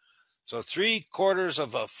time. So 3/4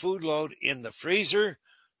 of a food load in the freezer.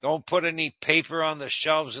 Don't put any paper on the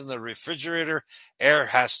shelves in the refrigerator. Air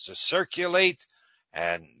has to circulate,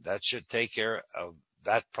 and that should take care of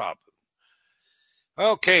that problem.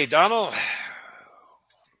 Okay, Donald.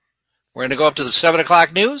 We're going to go up to the 7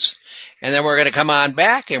 o'clock news, and then we're going to come on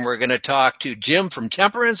back, and we're going to talk to Jim from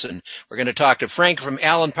Temperance, and we're going to talk to Frank from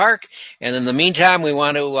Allen Park. And in the meantime, we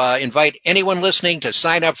want to invite anyone listening to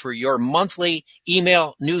sign up for your monthly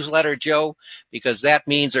email newsletter, Joe, because that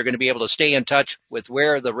means they're going to be able to stay in touch with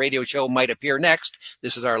where the radio show might appear next.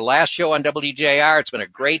 This is our last show on WJR. It's been a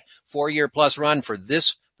great 4-year-plus run for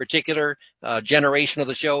this particular generation of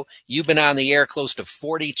the show. You've been on the air close to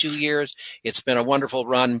 42 years. It's been a wonderful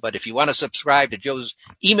run. But if you want to subscribe to Joe's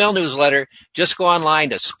email newsletter, just go online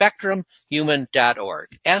to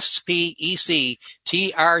spectrumhuman.org.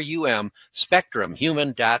 SPECTRUM,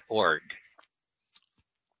 spectrumhuman.org.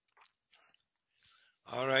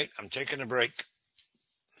 All right, I'm taking a break.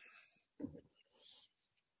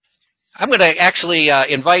 I'm going to actually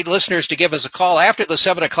invite listeners to give us a call after the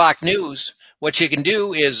 7 o'clock news. What you can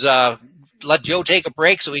do is let Joe take a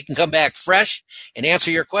break so he can come back fresh and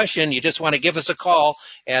answer your question. You just want to give us a call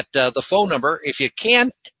at the phone number. If you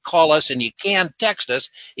can call us and you can text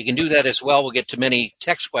us, you can do that as well. We'll get to many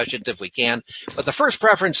text questions if we can. But the first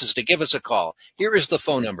preference is to give us a call. Here is the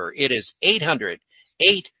phone number. It is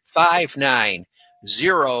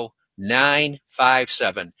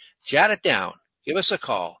 800-859-0957. Jot it down. Give us a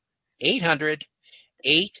call.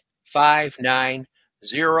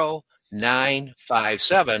 800-859-0957.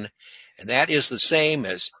 957, and that is the same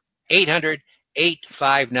as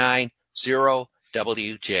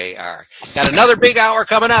 800-859-0WJR. Got another big hour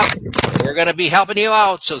coming up. We're going to be helping you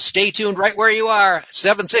out, so stay tuned right where you are.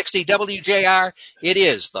 760 WJR. It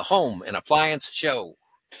is the Home and Appliance Show.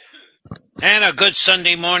 And a good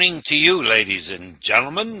Sunday morning to you, ladies and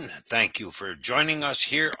gentlemen. Thank you for joining us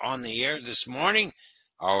here on the air this morning,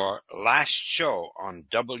 our last show on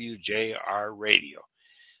WJR Radio.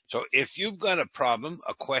 So if you've got a problem,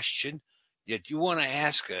 a question that you want to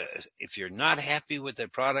ask, if you're not happy with the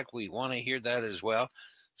product, we want to hear that as well.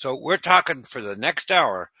 So we're talking for the next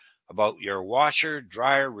hour about your washer,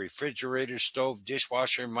 dryer, refrigerator, stove,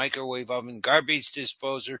 dishwasher, microwave oven, garbage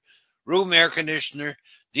disposer, room air conditioner,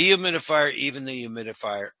 dehumidifier, even the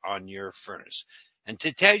humidifier on your furnace. And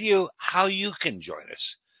to tell you how you can join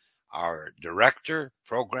us, our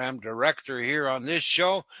program director here on this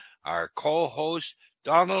show, our co-host,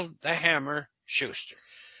 Donald the Hammer Schuster.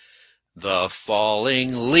 The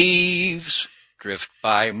falling leaves drift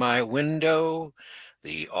by my window,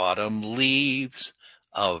 the autumn leaves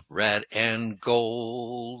of red and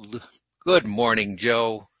gold. Good morning,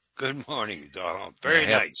 Joe. Good morning, Donald. Very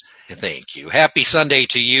nice. Thank you. Happy Sunday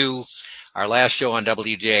to you. Our last show on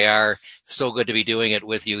WJR. So good to be doing it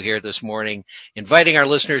with you here this morning. Inviting our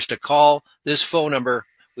listeners to call this phone number.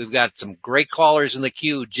 We've got some great callers in the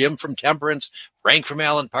queue. Jim from Temperance, Frank from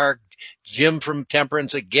Allen Park, Jim from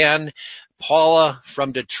Temperance again, Paula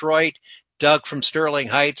from Detroit, Doug from Sterling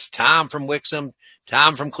Heights, Tom from Wixom,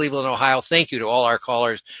 Tom from Cleveland, Ohio. Thank you to all our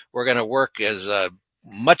callers. We're going to work as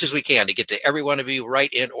much as we can to get to every one of you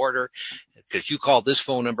right in order, because you called this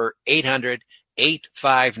phone number,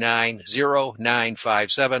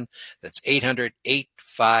 800-859-0957. That's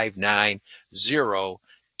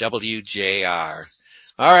 800-859-0WJR.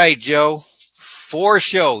 All right, Joe, 4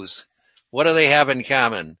 shows. What do they have in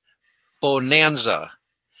common? Bonanza,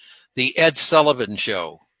 The Ed Sullivan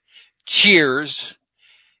Show, Cheers,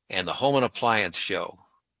 and the Home and Appliance Show.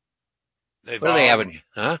 What are they having?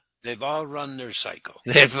 Huh? They've all run their cycle.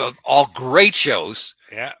 They've all great shows.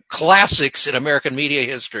 Yeah. Classics in American media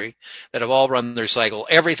history that have all run their cycle.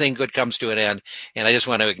 Everything good comes to an end. And I just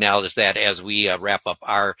want to acknowledge that as we wrap up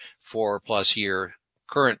our 4+ year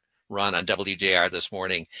current run on WJR this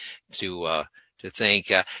morning to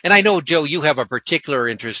thank. And I know, Joe, you have a particular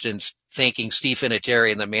interest in thanking Steve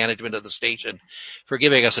Finateri and the management of the station for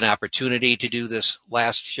giving us an opportunity to do this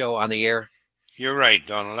last show on the air. You're right,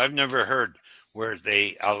 Donald. I've never heard where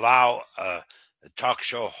they allow a talk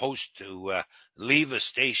show host to leave a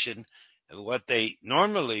station. What they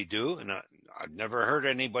normally do, and I've never heard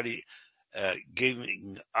anybody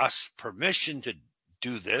giving us permission to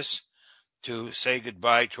do this, to say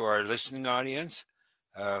goodbye to our listening audience.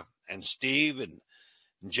 And Steve and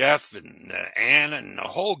Jeff and Ann and the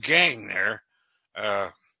whole gang there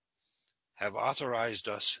have authorized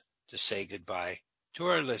us to say goodbye to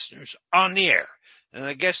our listeners on the air. And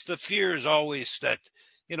I guess the fear is always that,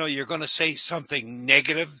 you're going to say something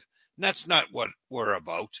negative. And that's not what we're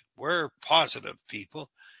about. We're positive people.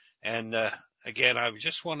 And again, I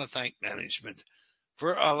just want to thank management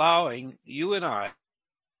for allowing you and I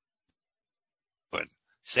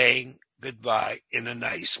saying goodbye in a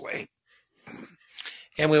nice way.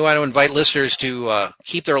 And we want to invite listeners to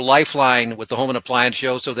keep their lifeline with the Home and Appliance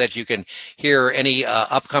Show so that you can hear any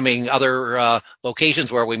upcoming other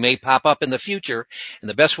locations where we may pop up in the future. And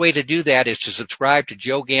the best way to do that is to subscribe to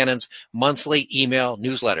Joe Gagnon's monthly email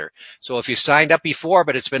newsletter. So if you signed up before,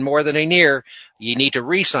 but it's been more than a year, you need to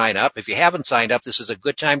re-sign up. If you haven't signed up, this is a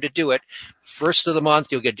good time to do it. First of the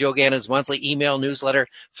month, you'll get Joe Gagnon's monthly email newsletter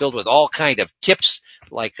filled with all kind of tips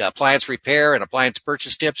like appliance repair and appliance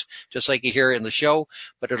purchase tips, just like you hear in the show.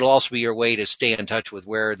 But it'll also be your way to stay in touch with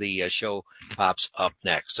where the show pops up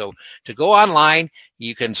next. So to go online,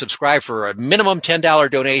 you can subscribe for a minimum $10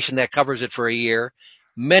 donation that covers it for a year.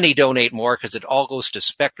 Many donate more because it all goes to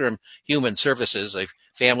Spectrum Human Services, a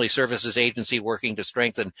family services agency working to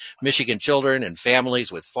strengthen Michigan children and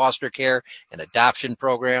families with foster care and adoption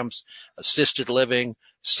programs, assisted living,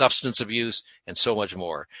 substance abuse, and so much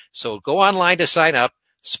more. So go online to sign up,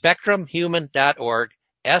 spectrumhuman.org,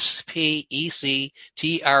 SPECTRUM,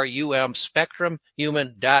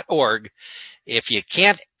 spectrumhuman.org. If you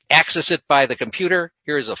can't access it by the computer,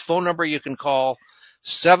 here's a phone number you can call,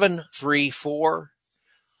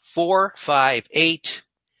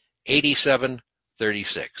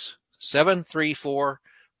 734-458-8736.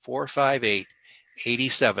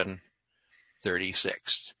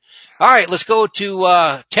 734-458-8736. All right, let's go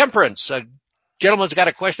to Temperance. A gentleman's got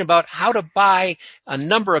a question about how to buy a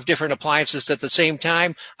number of different appliances at the same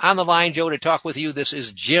time. On the line, Joe, to talk with you, this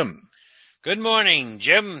is Jim. Good morning,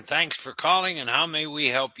 Jim. Thanks for calling, and how may we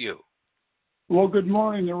help you? Well, good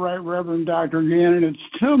morning, the Right Reverend Dr. Gagnon. It's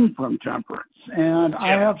Tim from Temperance, and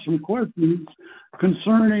I have some questions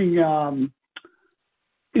concerning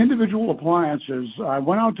individual appliances. I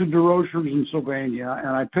went out to DeRocher's in Sylvania,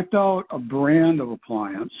 and I picked out a brand of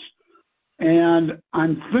appliance, and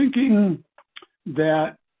I'm thinking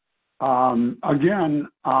that, again,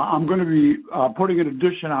 I'm going to be putting an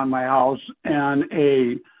addition on my house and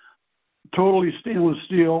a totally stainless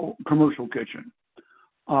steel commercial kitchen.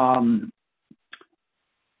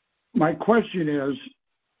 My question is,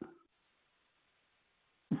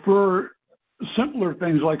 for simpler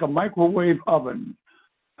things like a microwave oven,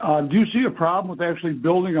 do you see a problem with actually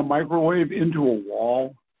building a microwave into a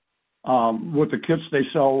wall with the kits they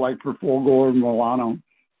sell like for Folgore and Milano?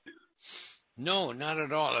 No, not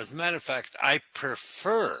at all. As a matter of fact, I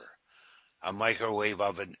prefer a microwave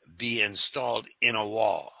oven be installed in a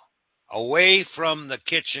wall, away from the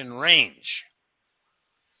kitchen range.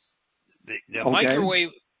 The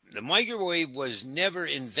microwave was never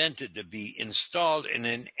invented to be installed in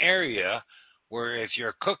an area where if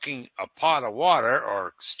you're cooking a pot of water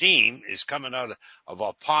or steam is coming out of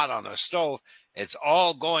a pot on a stove, it's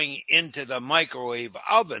all going into the microwave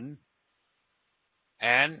oven,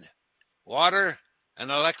 and water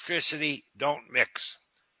and electricity don't mix.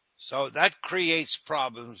 So that creates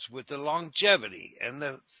problems with the longevity and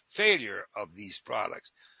the failure of these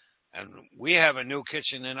products. And we have a new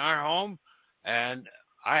kitchen in our home, and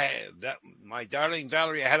my darling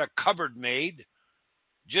Valerie had a cupboard made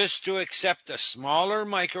just to accept a smaller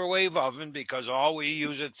microwave oven because all we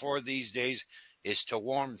use it for these days is to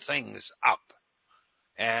warm things up.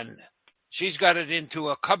 And she's got it into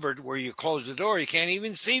a cupboard where you close the door, you can't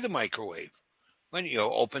even see the microwave. When you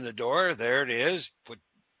open the door, there it is. Put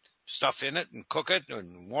stuff in it and cook it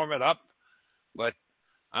and warm it up. But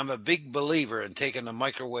I'm a big believer in taking the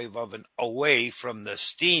microwave oven away from the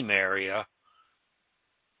steam area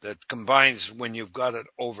that combines when you've got it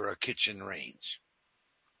over a kitchen range.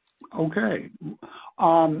 Okay.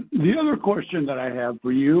 The other question that I have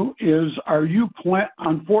for you is, are you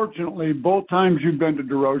unfortunately, both times you've been to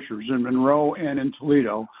DeRocher's in Monroe and in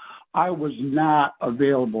Toledo, I was not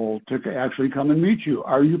available to actually come and meet you.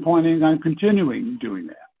 Are you planning on continuing doing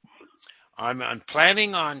that? I'm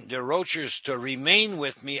planning on DeRocher's to remain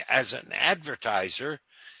with me as an advertiser.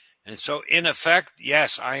 And so, in effect,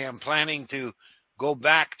 yes, I am planning to go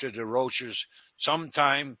back to DeRocher's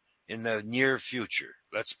sometime in the near future.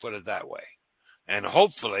 Let's put it that way. And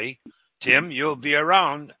hopefully, Tim, you'll be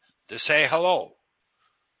around to say hello.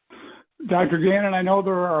 Dr. Gagnon, I know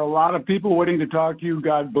there are a lot of people waiting to talk to you.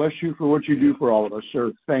 God bless you for what you do for all of us,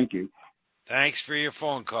 sir. Thank you. Thanks for your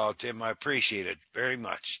phone call, Tim. I appreciate it very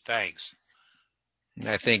much. Thanks.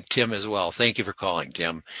 I thank Tim as well. Thank you for calling,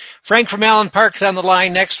 Tim. Frank from Allen Park's on the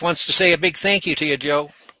line next, wants to say a big thank you to you,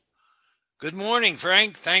 Joe. Good morning,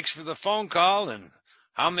 Frank. Thanks for the phone call, and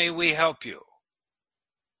how may we help you?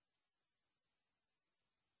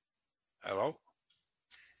 Hello?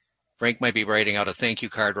 Frank might be writing out a thank you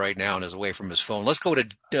card right now and is away from his phone. Let's go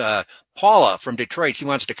to Paula from Detroit. She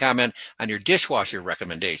wants to comment on your dishwasher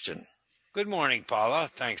recommendation. Good morning, Paula.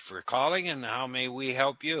 Thanks for calling, and how may we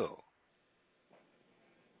help you?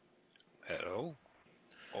 Hello?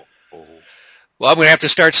 Oh. Well, I'm going to have to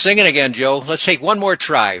start singing again, Joe. Let's take one more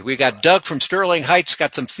try. We got Doug from Sterling Heights,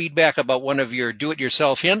 got some feedback about one of your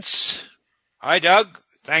do-it-yourself hints. Hi, Doug.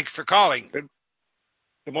 Thanks for calling. Good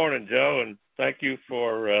morning, Joe, and thank you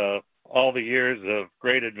for all the years of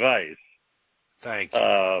great advice. Thank you.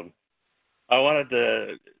 I wanted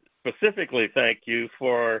to specifically thank you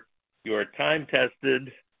for your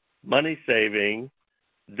time-tested, money-saving,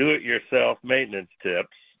 do-it-yourself maintenance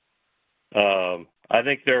tips. I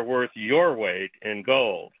think they're worth your weight in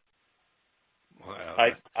gold.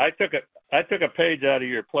 Well, I took a page out of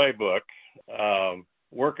your playbook,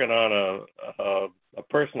 working on a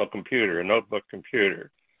personal computer, a notebook computer,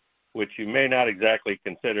 which you may not exactly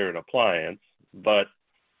consider an appliance, but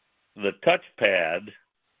the touchpad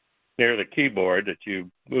near the keyboard that you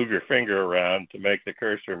move your finger around to make the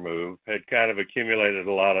cursor move had kind of accumulated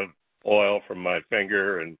a lot of oil from my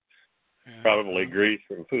finger and probably grease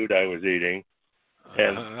from food I was eating,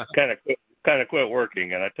 and kind of quit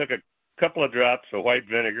working. And I took a couple of drops of white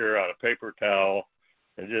vinegar on a paper towel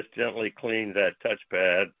and just gently cleaned that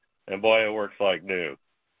touchpad, and boy, it works like new.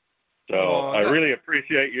 So I really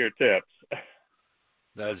appreciate your tips.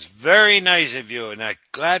 That's very nice of you, and I'm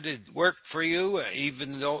glad it worked for you,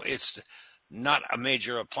 even though it's not a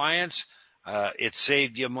major appliance. It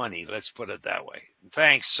saved you money. Let's put it that way.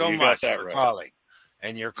 Thanks so much for calling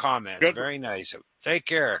and your comments. Good. Very nice. Take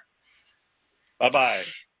care. Bye-bye.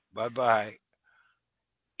 Bye-bye.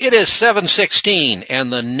 It is 7:16,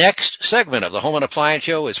 and the next segment of the Home and Appliance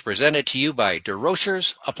Show is presented to you by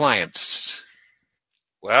DeRocher's Appliance.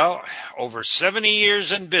 Well, over 70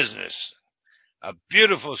 years in business, a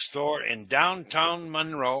beautiful store in downtown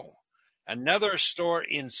Monroe, another store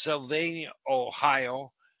in Sylvania,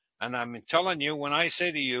 Ohio, and I'm telling you, when I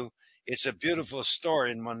say to you, it's a beautiful store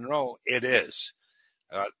in Monroe, it is.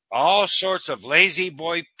 All sorts of Lazy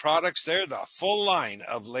Boy products there, the full line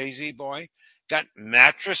of Lazy Boy. Got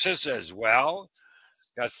mattresses as well.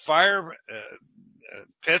 Got fire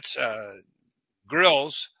pits,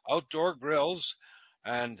 grills, outdoor grills,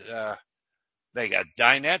 and they got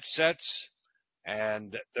dinette sets,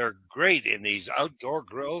 and they're great in these outdoor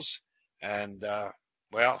grills. And,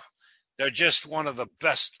 well, they're just one of the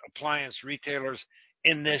best appliance retailers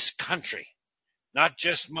in this country. Not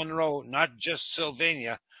just Monroe, not just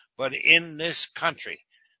Sylvania, but in this country.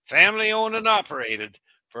 Family owned and operated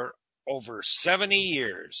for over 70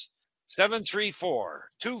 years.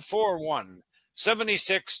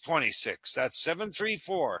 734-241-7626. That's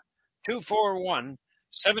 734-241-7626.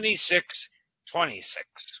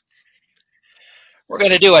 We're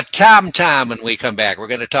going to do a Tom when we come back. We're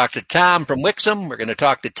going to talk to Tom from Wixom. We're going to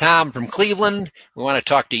talk to Tom from Cleveland. We want to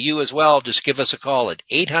talk to you as well. Just give us a call at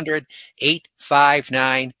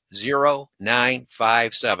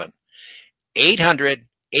 800-859-0957.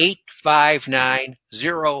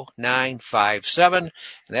 800-859-0957. And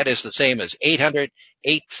that is the same as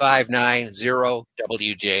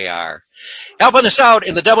 800-859-0WJR. Helping us out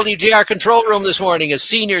in the WJR control room this morning is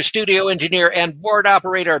senior studio engineer and board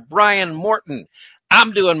operator Brian Morton.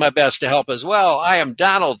 I'm doing my best to help as well. I am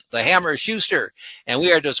Donald the Hammer Schuster, and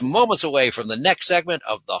we are just moments away from the next segment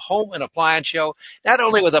of the Home and Appliance Show, not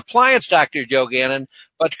only with Appliance Doctor Joe Gagnon,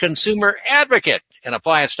 but consumer advocate and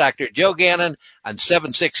Appliance Doctor Joe Gagnon on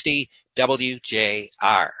 760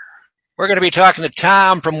 WJR. We're going to be talking to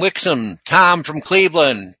Tom from Wixom, Tom from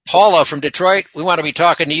Cleveland, Paula from Detroit. We want to be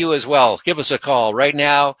talking to you as well. Give us a call right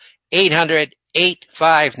now,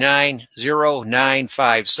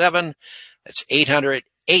 800-859-0957. That's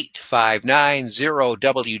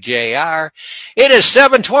 800-859-0WJR. It is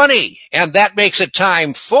 7:20, and that makes it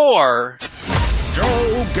time for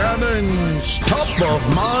Joe Gagnon's Top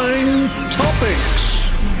of Mind Topics.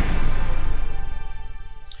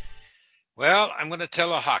 Well, I'm going to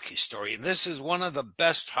tell a hockey story, and this is one of the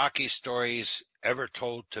best hockey stories ever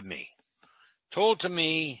told to me. Told to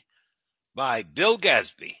me by Bill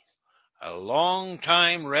Gadsby, a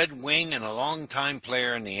long-time Red Wing and a long-time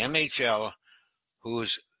player in the NHL,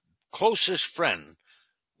 whose closest friend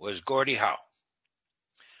was Gordie Howe.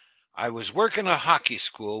 I was working a hockey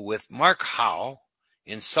school with Mark Howe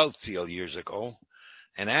in Southfield years ago,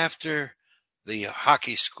 and after the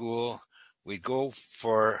hockey school, we'd go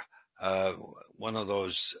for one of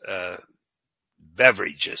those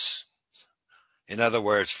beverages. In other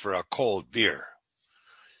words, for a cold beer.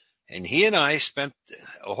 And he and I spent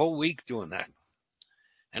a whole week doing that.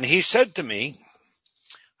 And he said to me,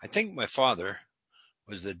 I think my father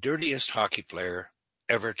was the dirtiest hockey player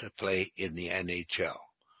ever to play in the NHL.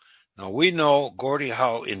 Now, we know Gordie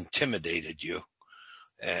Howe intimidated you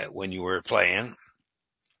when you were playing,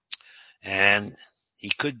 and he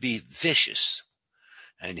could be vicious.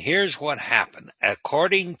 And here's what happened.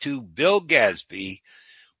 According to Bill Gadsby,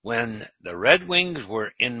 when the Red Wings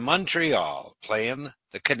were in Montreal playing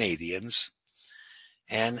the Canadiens,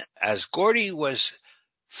 and as Gordie was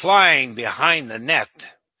flying behind the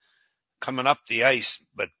net, coming up the ice,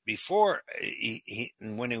 but before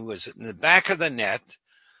when he was in the back of the net,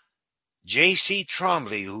 J.C.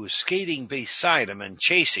 Trombley, who was skating beside him and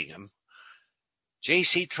chasing him,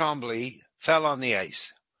 J.C. Trombley fell on the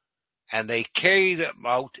ice, and they carried him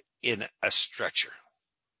out in a stretcher.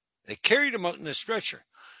 They carried him out in a stretcher.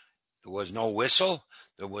 There was no whistle.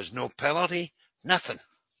 There was no penalty. Nothing.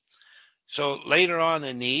 So later on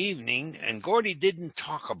in the evening, and Gordie didn't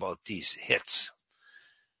talk about these hits.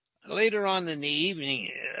 Later on in the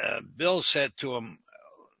evening, Bill said to him,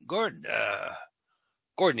 Gordon,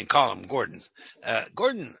 you call him Gordon.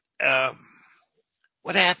 Gordon,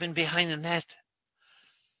 what happened behind the net?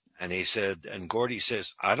 And he said, and Gordie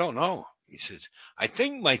says, I don't know. He says, I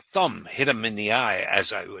think my thumb hit him in the eye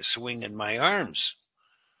as I was swinging my arms.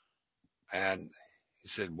 And he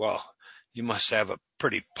said, well, you must have a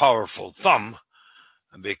pretty powerful thumb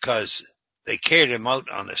because they carried him out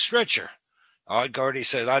on a stretcher. Gordie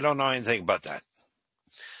said, I don't know anything about that.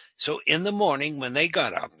 So in the morning when they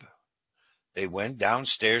got up, they went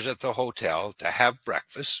downstairs at the hotel to have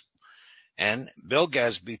breakfast, and Bill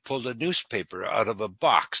Gadsby pulled a newspaper out of a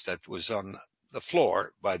box that was on the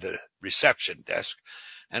floor by the reception desk,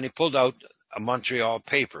 and he pulled out a Montreal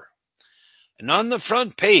paper. And on the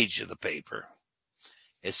front page of the paper,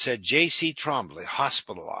 it said J.C. Trombley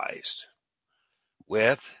hospitalized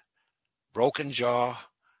with broken jaw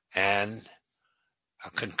and a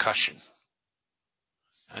concussion.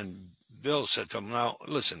 And Bill said to him, now,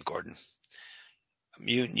 listen, Gordon,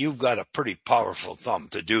 you've got a pretty powerful thumb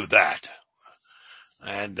to do that.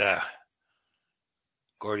 And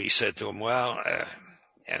Gordie said to him, well,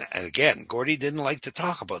 and again, Gordie didn't like to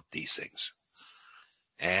talk about these things.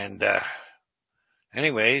 And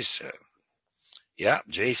anyways,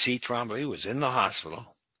 J.C. Trombley was in the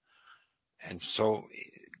hospital. And so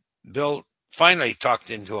Bill finally talked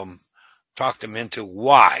him into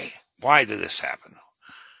why did this happen?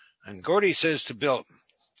 And Gordie says to Bill,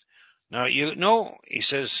 now, he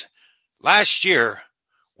says, last year,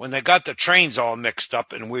 when they got the trains all mixed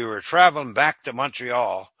up and we were traveling back to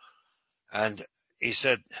Montreal, and he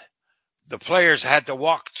said the players had to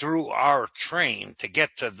walk through our train to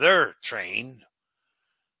get to their train.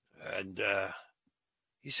 And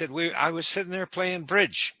he said, I was sitting there playing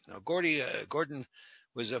bridge. Now, Gordon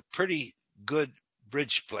was a pretty good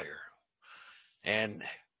bridge player. And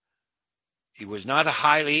he was not a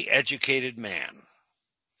highly educated man.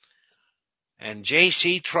 And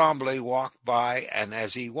J.C. Trombley walked by, and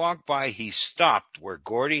as he walked by, he stopped where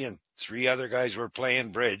Gordie and three other guys were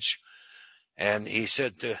playing bridge. And he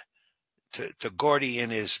said to Gordie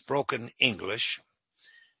in his broken English,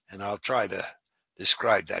 and I'll try to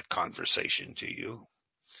describe that conversation to you.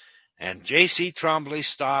 And J.C. Trombley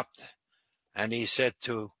stopped, and he said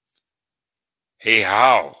hey,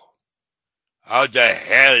 how the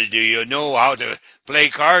hell do you know how to play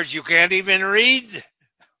cards you can't even read?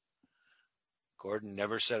 Gordon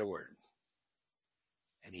never said a word,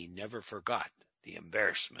 and he never forgot the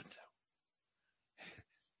embarrassment.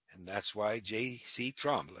 And that's why J.C.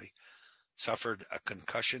 Trombley suffered a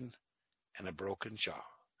concussion and a broken jaw.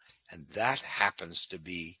 And that happens to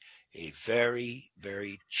be a very,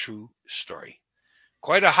 very true story.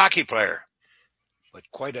 Quite a hockey player, but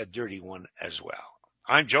quite a dirty one as well.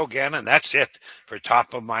 I'm Joe Gagnon. That's it for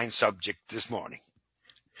Top of Mind Subject this morning.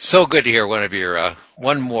 So good to hear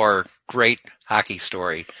one more great hockey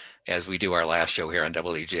story as we do our last show here on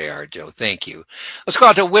WJR, Joe. Thank you. Let's go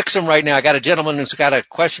out to Wixom right now. I got a gentleman who's got a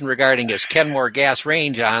question regarding his Kenmore gas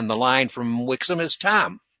range on the line from Wixom. Is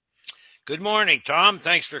Tom. Good morning, Tom.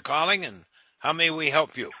 Thanks for calling, and how may we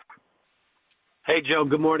help you? Hey, Joe.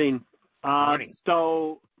 Good morning. Good morning.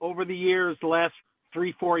 So over the years, the last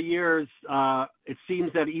 3-4 years, it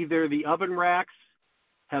seems that either the oven racks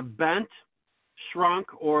have bent, shrunk,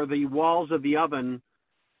 or the walls of the oven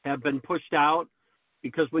have been pushed out,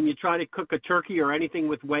 because when you try to cook a turkey or anything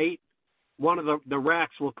with weight, one of the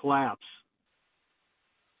racks will collapse.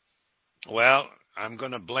 Well, I'm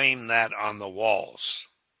going to blame that on the walls.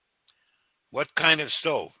 What kind of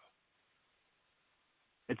stove?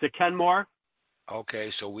 It's a Kenmore. Okay,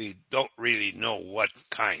 so we don't really know what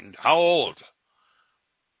kind. How old?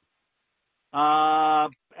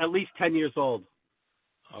 At least 10 years old.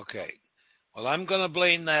 Okay. Well, I'm going to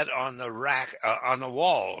blame that on the rack, on the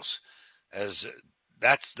walls, as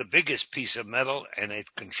that's the biggest piece of metal, and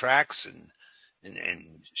it contracts and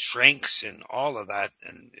shrinks and all of that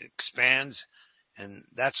and expands, and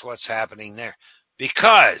that's what's happening there.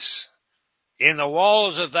 Because in the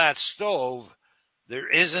walls of that stove, there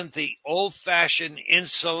isn't the old-fashioned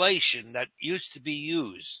insulation that used to be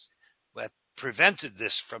used that prevented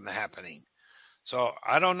this from happening. So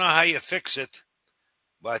I don't know how you fix it,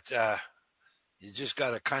 but you just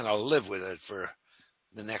got to kind of live with it for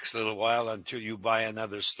the next little while until you buy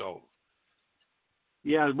another stove.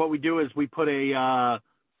 Yeah, what we do is we put a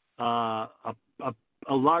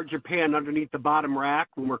larger pan underneath the bottom rack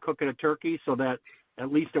when we're cooking a turkey, so that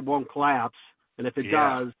at least it won't collapse. And if it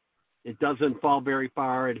does, it doesn't fall very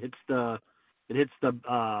far. It hits the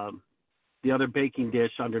other baking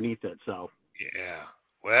dish underneath it. So yeah,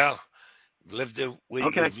 well,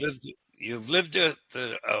 you've lived it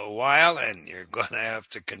a while, and you're going to have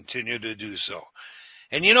to continue to do so.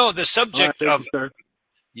 And you know the subject of.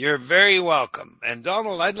 You're very welcome. And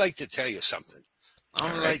Donald, I'd like to tell you something.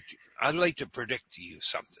 I'd like to predict to you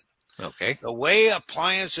something. Okay. The way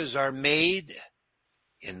appliances are made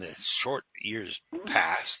in the short years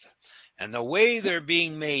past, and the way they're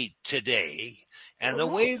being made today, and the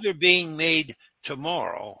way they're being made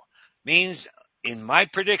tomorrow, means, in my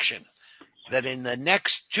prediction, that in the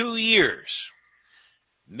next 2 years,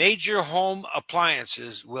 major home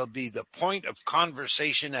appliances will be the point of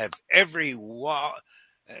conversation of every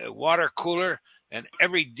water cooler and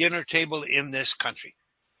every dinner table in this country.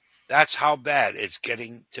 That's how bad it's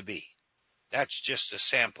getting to be. That's just a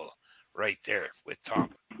sample right there with Tom.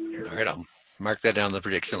 All right, I'll mark that down on the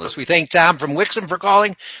prediction list. We thank Tom from Wixom for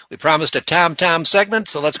calling. We promised a Tom segment,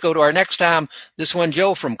 so let's go to our next Tom. This one,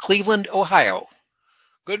 Joe from Cleveland, Ohio.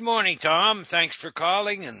 Good morning, Tom. Thanks for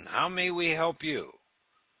calling, and how may we help you?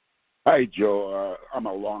 Hi, Joe. I'm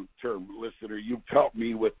a long-term listener. You've helped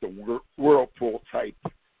me with the Whirlpool type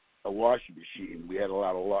washing machine. We had a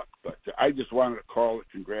lot of luck, but I just wanted to call and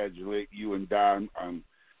congratulate you and Don on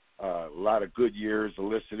a lot of good years of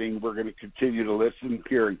listening. We're going to continue to listen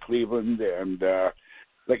here in Cleveland, and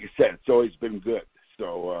like I said, it's always been good.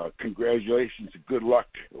 So congratulations and good luck.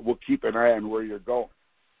 We'll keep an eye on where you're going.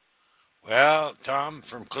 Well, Tom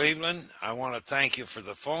from Cleveland, I want to thank you for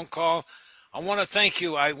the phone call. I want to thank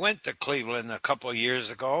you. I went to Cleveland a couple of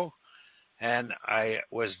years ago, and I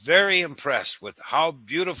was very impressed with how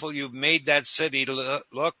beautiful you've made that city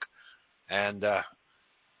look. And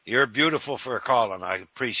you're beautiful for calling. I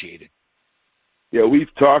appreciate it. Yeah,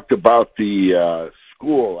 we've talked about the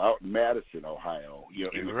school out in Madison, Ohio.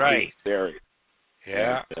 In the right. Area.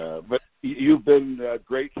 Yeah. And, but you've been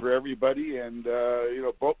great for everybody, and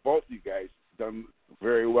both you guys done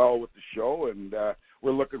very well with the show, and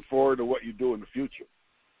we're looking forward to what you do in the future.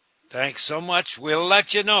 Thanks so much. We'll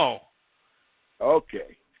let you know.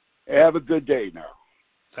 Okay. Have a good day now.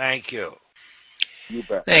 Thank you. You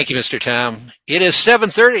bet. Thank you, Mr. Tom. It is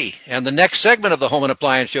 7:30, and the next segment of the Home and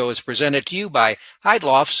Appliance Show is presented to you by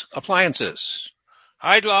Heidloff's Appliances.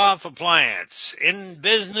 Heidloff Appliance, in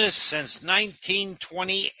business since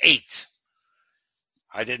 1928.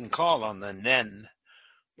 I didn't call on the NEN,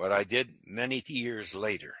 but I did many years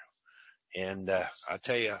later. And I'll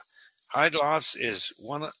tell you, Heidloff's is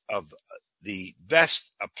one of the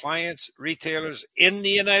best appliance retailers in the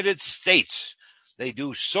United States. They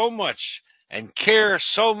do so much and care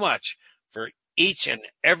so much for each and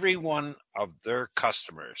every one of their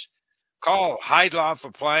customers. Call Heidloff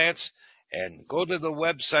Appliance and go to the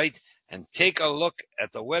website and take a look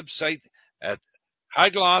at the website at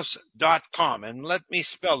Heydlofts.com. And let me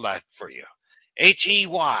spell that for you.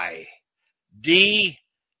 HEYDLAUFF.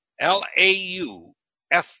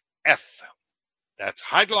 That's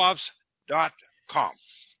Heydlofts.com.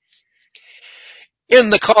 In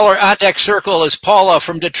the caller on deck circle is Paula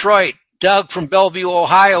from Detroit. Doug from Bellevue,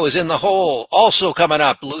 Ohio is in the hole. Also coming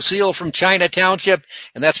up, Lucille from China Township,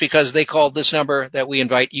 and that's because they called this number that we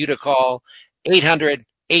invite you to call,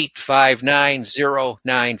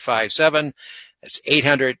 800-859-0957. That's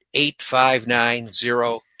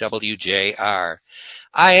 800-859-0WJR.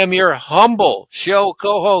 I am your humble show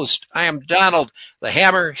co-host. I am Donald the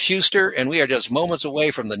Hammer Schuster, and we are just moments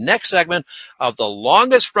away from the next segment of the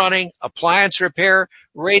longest-running appliance repair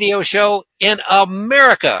radio show in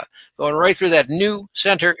America, going right through that new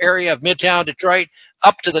center area of Midtown Detroit,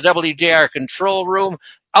 up to the WJR control room,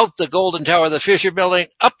 out the Golden Tower of the Fisher Building,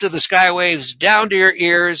 up to the Skywaves, down to your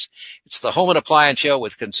ears. It's the Home and Appliance Show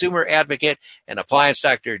with consumer advocate and appliance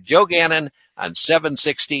doctor Joe Gagnon on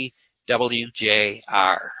 760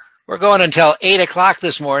 WJR. We're going until 8 o'clock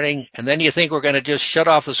this morning, and then you think we're going to just shut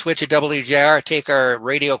off the switch at WJR, take our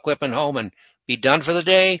radio equipment home, and be done for the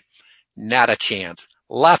day? Not a chance.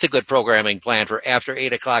 Lots of good programming planned for after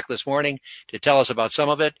 8 o'clock this morning. To tell us about some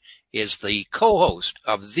of it is the co-host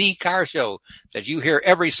of The Car Show that you hear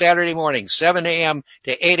every Saturday morning, 7 a.m.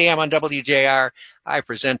 to 8 a.m. on WJR. I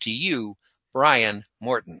present to you Brian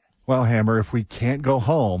Morton. Well, Hammer, if we can't go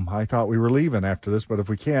home, I thought we were leaving after this, but if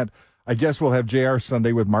we can't, I guess we'll have JR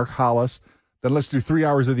Sunday with Mark Hollis. Then let's do 3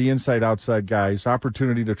 hours of the Inside Outside guys,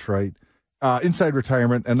 Opportunity Detroit, Inside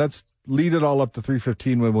Retirement, and let's lead it all up to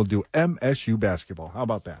 3:15 when we'll do MSU basketball. How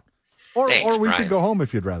about that? Or we Brian. could go home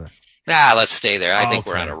if you'd rather. Let's stay there. I think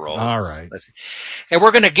we're on a roll. All right. And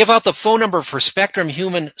we're going to give out the phone number for Spectrum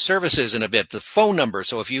Human Services in a bit, the phone number.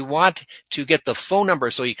 So if you want to get the phone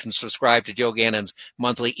number so you can subscribe to Joe Gagnon's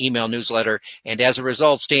monthly email newsletter, and as a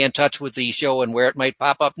result, stay in touch with the show and where it might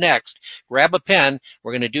pop up next, grab a pen.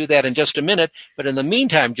 We're going to do that in just a minute. But in the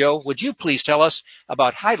meantime, Joe, would you please tell us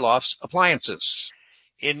about Heydlofts Appliances?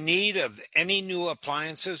 In need of any new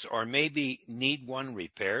appliances or maybe need one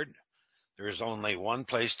repaired? There is only one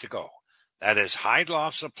place to go. That is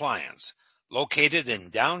Heydlofts Appliance. Located in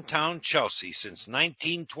downtown Chelsea since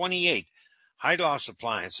 1928, Heydlofts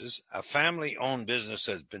Appliances, a family-owned business,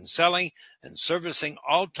 has been selling and servicing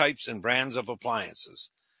all types and brands of appliances.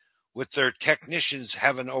 With their technicians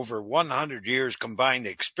having over 100 years combined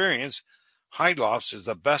experience, Heydlofts is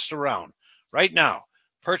the best around. Right now,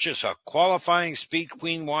 purchase a qualifying Speed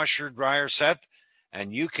Queen washer-dryer set,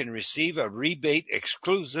 and you can receive a rebate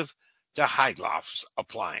exclusive to Heydlofts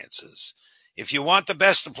Appliances. If you want the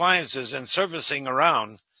best appliances and servicing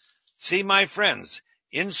around, see my friends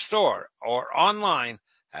in store or online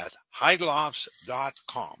at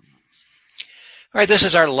Heydlofts.com. All right, this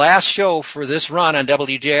is our last show for this run on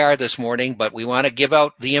WJR this morning, but we want to give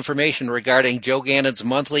out the information regarding Joe Gagnon's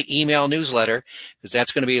monthly email newsletter, because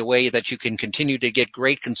that's going to be a way that you can continue to get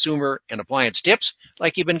great consumer and appliance tips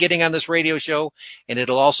like you've been getting on this radio show, and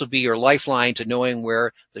it'll also be your lifeline to knowing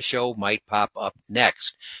where the show might pop up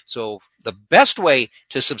next. So the best way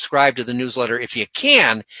to subscribe to the newsletter, if you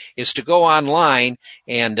can, is to go online,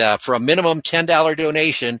 and for a minimum $10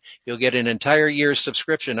 donation, you'll get an entire year's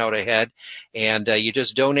subscription out ahead. And you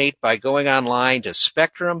just donate by going online to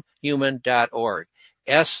spectrumhuman.org,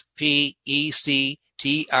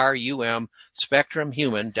 SPECTRUM,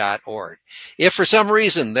 spectrumhuman.org. If for some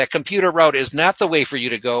reason that computer route is not the way for you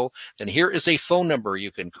to go, then here is a phone number you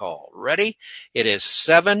can call. Ready? It is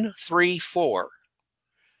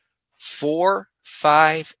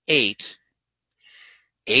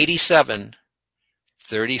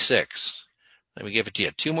 734-458-8736. Let me give it to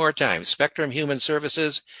you two more times. Spectrum Human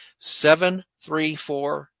Services,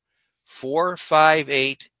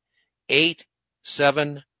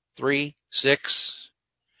 734-458-8736.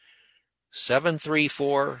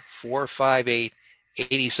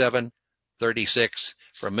 734-458-8736.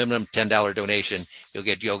 For a minimum $10 donation, you'll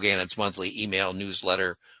get Joe Gagnon's monthly email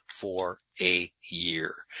newsletter for a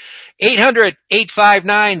year.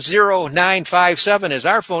 800-859-0957 is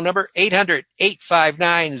our phone number.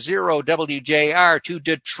 800-859-0WJR. To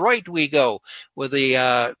Detroit we go with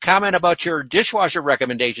a comment about your dishwasher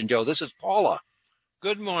recommendation, Joe. This is Paula.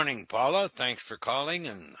 Good morning, Paula. Thanks for calling,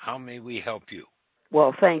 and how may we help you?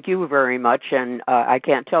 Well, thank you very much, and I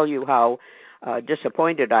can't tell you how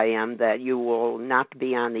disappointed I am that you will not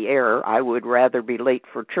be on the air. I would rather be late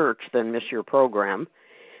for church than miss your program.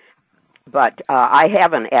 But I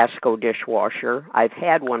have an ASCO dishwasher. I've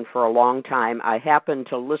had one for a long time. I happened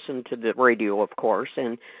to listen to the radio, of course,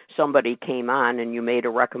 and somebody came on and you made a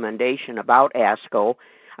recommendation about ASCO.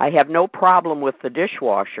 I have no problem with the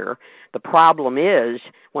dishwasher. The problem is,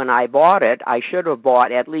 when I bought it, I should have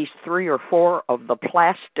bought at least 3 or 4 of the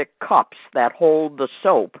plastic cups that hold the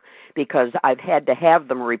soap, because I've had to have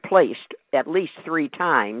them replaced at least 3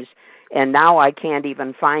 times, and now I can't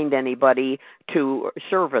even find anybody to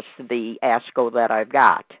service the ASCO that I've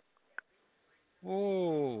got.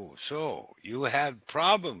 Oh, so you had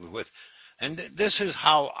problems with, and this is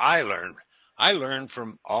how I learn. I learn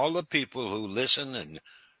from all the people who listen and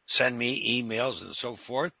send me emails and so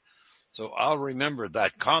forth. So I'll remember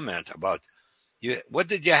that comment about you. What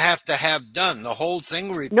did you have to have done? The whole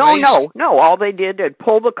thing replaced? No. All they did is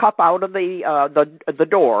pull the cup out of the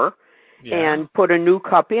door, and put a new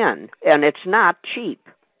cup in, and it's not cheap.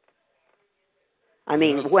 I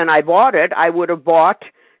mean, when I bought it, I would have bought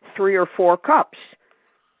 3 or 4 cups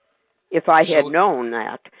if I had known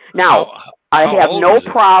that. Now, I have no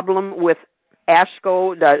problem with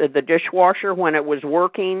ASCO, the dishwasher, when it was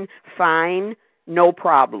working fine, no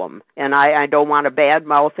problem. And I don't want to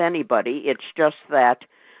badmouth anybody. It's just that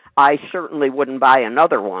I certainly wouldn't buy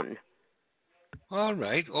another one. All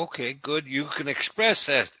right. Okay, good. You can express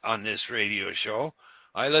that on this radio show.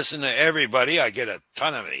 I listen to everybody. I get a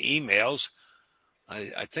ton of emails.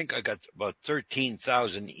 I think I got about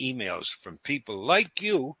 13,000 emails from people like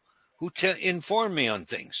you who inform me on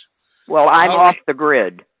things. Well, I'm off the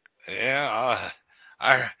grid. Yeah,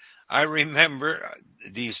 I remember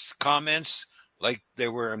these comments like they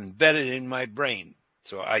were embedded in my brain.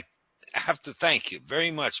 So I have to thank you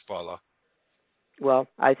very much, Paula. Well,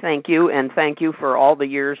 I thank you, and thank you for all the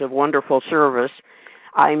years of wonderful service.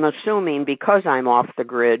 I'm assuming because I'm off the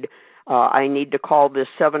grid, I need to call this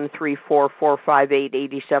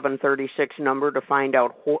 734-458-8736 number to find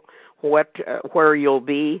out where you'll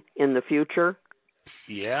be in the future.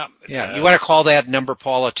 Yeah. You want to call that number,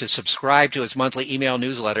 Paula, to subscribe to his monthly email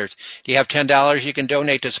newsletters. Do you have $10 you can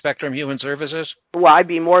donate to Spectrum Human Services? Well, I'd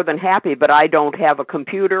be more than happy, but I don't have a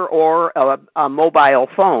computer or a mobile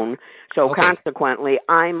phone, so consequently,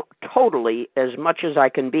 I'm totally, as much as I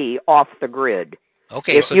can be, off the grid.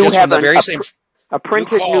 Okay, if so you just have from the very same... a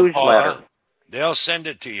printed newsletter. Paula, they'll send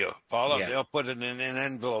it to you, Paula. Yeah. They'll put it in an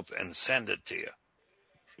envelope and send it to you.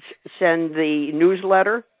 Send the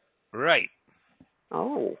newsletter? Right.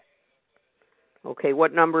 Oh. Okay,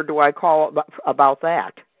 what number do I call about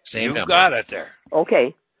that? Same number. You got it there.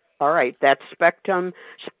 Okay. All right, that's spectrum.org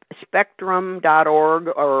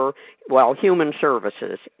or, Human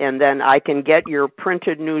Services, and then I can get your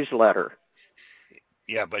printed newsletter.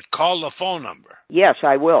 Yeah, but call the phone number. Yes,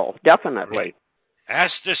 I will, definitely. Right.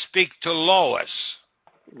 Ask to speak to Lois.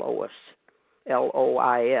 Lois.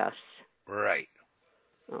 Lois. Right.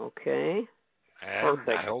 Okay. And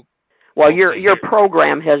perfect. I hope your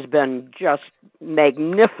program has been just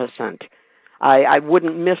magnificent. I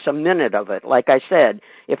wouldn't miss a minute of it. Like I said,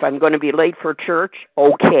 if I'm going to be late for church,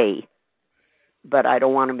 okay. But I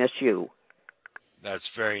don't want to miss you. That's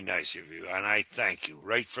very nice of you, and I thank you.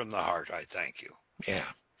 Right from the heart, I thank you. Yeah.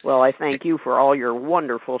 Well, I thank you for all your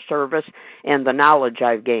wonderful service and the knowledge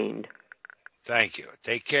I've gained. Thank you.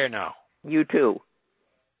 Take care now. You too.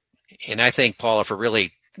 And I thank Paula for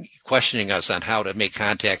really questioning us on how to make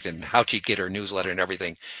contact and how to get her newsletter and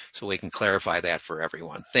everything, so we can clarify that for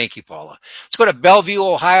everyone. Thank you, Paula. Let's go to Bellevue,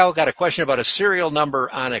 Ohio. Got a question about a serial number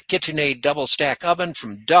on a KitchenAid double stack oven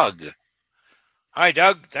from Doug. Hi,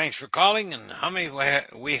 Doug. Thanks for calling, and how may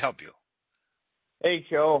we help you? Hey,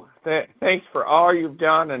 Joe. Thanks for all you've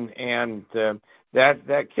done, and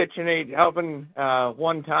that KitchenAid oven.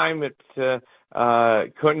 One time it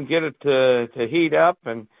couldn't get it to heat up,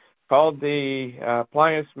 and called the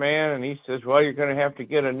appliance man, and he says, "Well, you're going to have to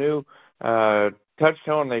get a new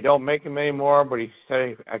touchstone. They don't make them anymore." But he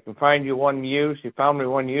said, "I can find you one used." He found me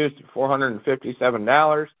one used at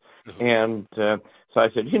 $457, and so I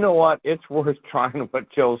said, "You know what? It's worth trying what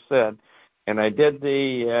Joe said." And I did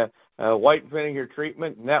the white vinegar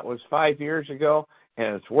treatment, and that was 5 years ago,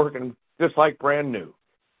 and it's working just like brand new.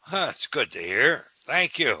 That's good to hear.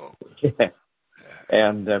 Thank you. Yeah.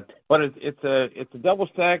 And but it's a double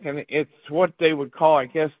stack, and it's what they would call, I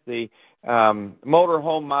guess, the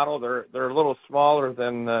motorhome model. They're a little smaller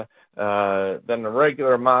than the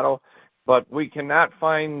regular model, but we cannot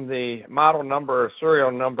find the model number or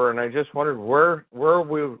serial number, and I just wondered where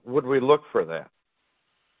would we look for that?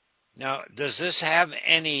 Now, does this have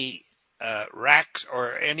any racks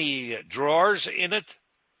or any drawers in it?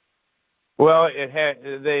 Well,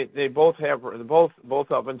 they both have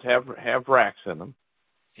both ovens have racks in them.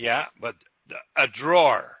 Yeah, but a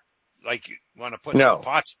drawer, like you want to put some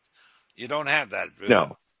pots, you don't have that.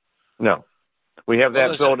 Really. No. We have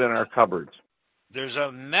that built in our cupboards. there's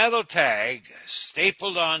a metal tag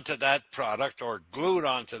stapled onto that product or glued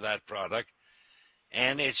onto that product,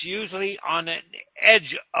 and it's usually on an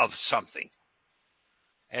edge of something.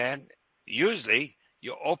 And usually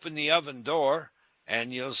you open the oven door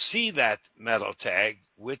and you'll see that metal tag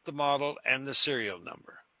with the model and the serial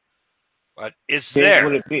number. But it's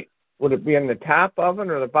there. Would it be in the top oven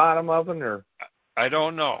or the bottom oven, or? I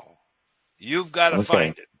don't know. You've got to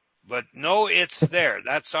find it. But no, it's there.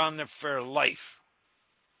 That's on there for life.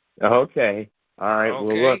 Okay. All right.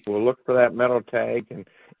 Okay. We'll look for that metal tag.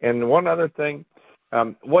 And one other thing,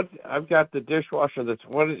 I've got the dishwasher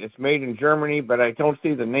it's made in Germany, but I don't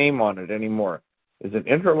see the name on it anymore. Is it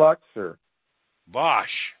Interlux or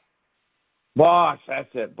Bosch? Bosch, that's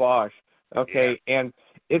it, Bosch. Okay, yeah. And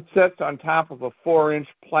it sits on top of a 4-inch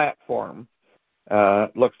platform,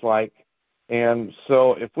 looks like. And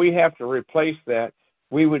so if we have to replace that,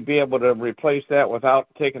 we would be able to replace that without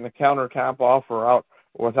taking the countertop off or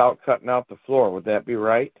without cutting out the floor. Would that be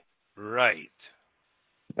right? Right.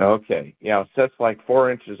 Okay. Yeah, it sits like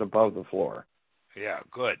 4 inches above the floor. Yeah,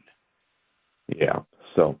 good. Yeah.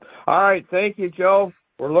 So, all right. Thank you, Joe.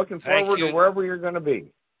 We're looking forward to wherever you're going to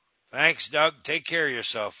be. Thanks, Doug. Take care of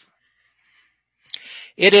yourself.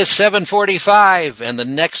 It is 7:45, and the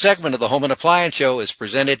next segment of the Home and Appliance Show is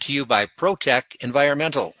presented to you by ProTech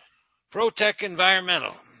Environmental. ProTech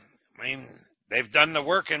Environmental. I mean, they've done the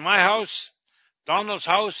work in my house, Donald's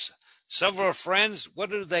house, several friends. What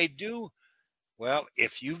do? Well,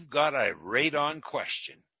 if you've got a radon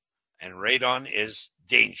question, and radon is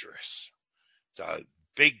dangerous, it's a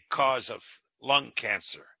big cause of lung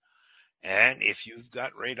cancer. And if you've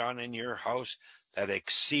got radon in your house that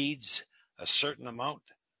exceeds a certain amount,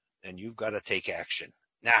 then you've got to take action.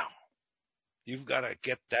 Now, you've got to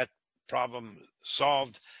get that problem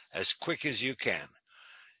solved as quick as you can.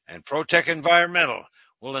 And ProTech Environmental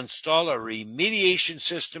will install a remediation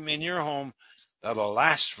system in your home that'll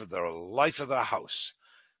last for the life of the house.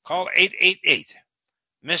 Call 888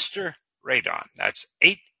 Mr. Radon. That's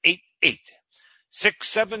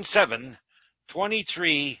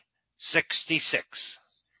 888-677-2366.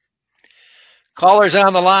 Callers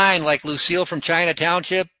on the line like Lucille from China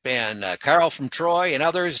Township and Carl from Troy and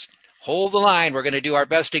others, hold the line. We're going to do our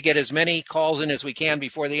best to get as many calls in as we can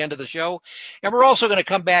before the end of the show. And we're also going to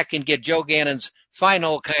come back and get Joe Gagnon's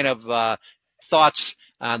final kind of thoughts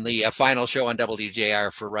on the final show on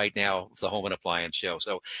WJR for right now, the Home and Appliance Show.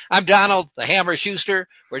 So I'm Donald, the Hammer Schuster.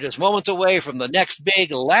 We're just moments away from the next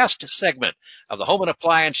big last segment of the Home and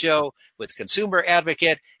Appliance Show with consumer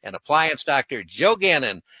advocate and appliance doctor Joe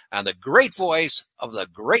Gagnon on the great voice of the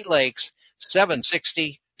Great Lakes,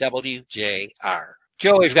 760 WJR.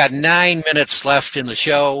 Joe, we've got 9 minutes left in the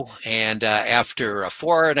show, and after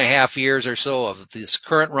 4.5 years or so of this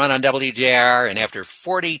current run on WJR, and after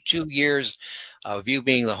 42 years of you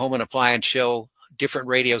being the Home and Appliance Show, different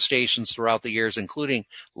radio stations throughout the years, including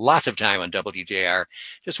lots of time on WJR,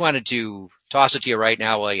 just wanted to toss it to you right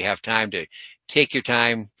now while you have time to take your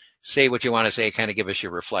time, say what you want to say, kind of give us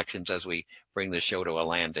your reflections as we bring the show to a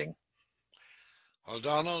landing. Well,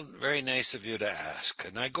 Donald, very nice of you to ask.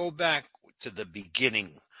 And I go back to the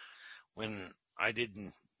beginning when I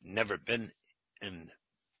never been and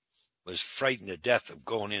was frightened to death of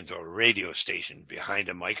going into a radio station behind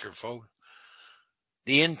a microphone.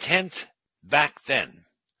 The intent back then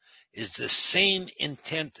is the same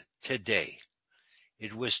intent today.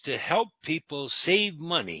 It was to help people save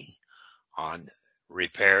money on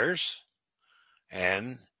repairs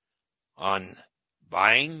and on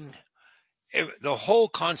buying. The whole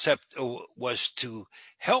concept was to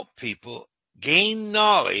help people gain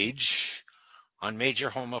knowledge on major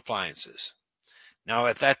home appliances. Now,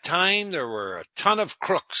 at that time, there were a ton of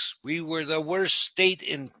crooks. We were the worst state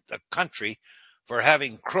in the country for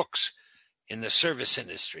having crooks in the service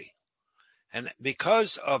industry. And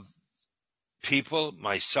because of people,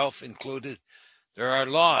 myself included, there are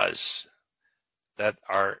laws that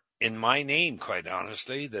are in my name, quite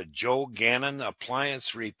honestly, the Joe Gagnon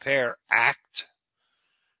Appliance Repair Act.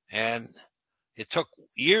 And it took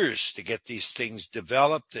years to get these things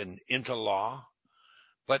developed and into law.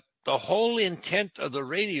 But the whole intent of the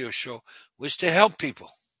radio show was to help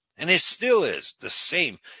people. And it still is the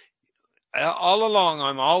same. All along,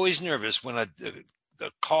 I'm always nervous when the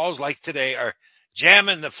calls like today are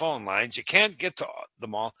jamming the phone lines. You can't get to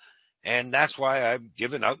them all. And that's why I've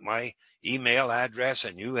given out my email address,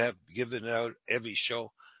 and you have given it out every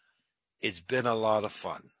show. It's been a lot of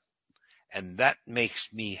fun. And that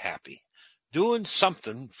makes me happy. Doing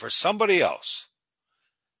something for somebody else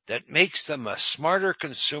that makes them a smarter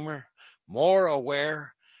consumer, more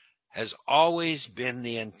aware, has always been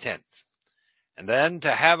the intent. And then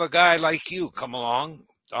to have a guy like you come along,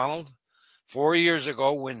 Donald, 4 years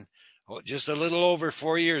ago just a little over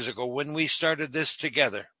 4 years ago when we started this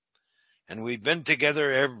together. And we've been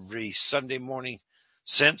together every Sunday morning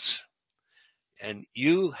since. And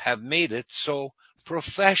you have made it so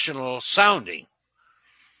professional sounding.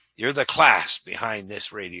 You're the class behind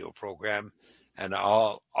this radio program, and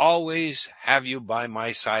I'll always have you by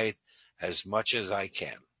my side as much as I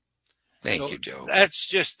can. Thank you, Joe. That's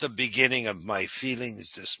just the beginning of my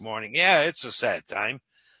feelings this morning. Yeah, it's a sad time.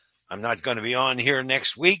 I'm not going to be on here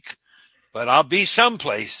next week, but I'll be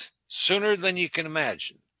someplace sooner than you can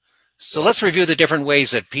imagine. So let's review the different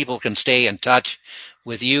ways that people can stay in touch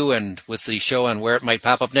with you and with the show and where it might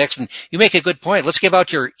pop up next. And you make a good point. Let's give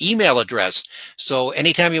out your email address. So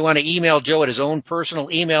anytime you want to email Joe at his own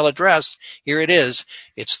personal email address, here it is.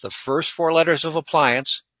 It's the first 4 letters of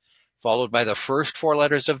appliance, followed by the first 4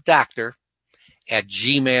 letters of doctor at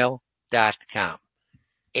gmail.com.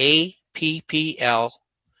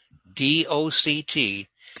 APPLDOCT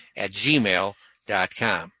at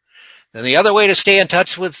gmail.com. Then the other way to stay in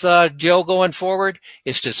touch with Joe going forward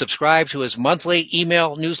is to subscribe to his monthly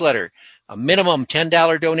email newsletter. A minimum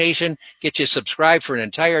 $10 donation gets you subscribed for an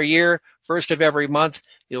entire year. First of every month,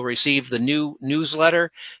 you'll receive the new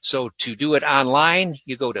newsletter. So to do it online,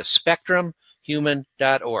 you go to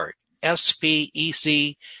spectrumhuman.org.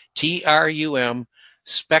 SPECTRUM,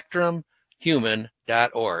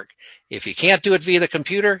 spectrumhuman.org. If you can't do it via the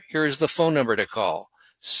computer, here's the phone number to call.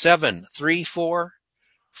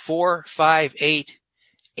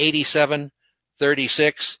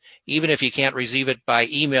 734-458-8736. Even if you can't receive it by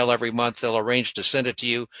email every month, they'll arrange to send it to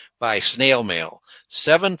you by snail mail.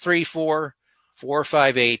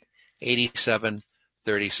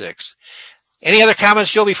 734-458-8736. Any other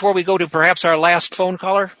comments, Joe, before we go to perhaps our last phone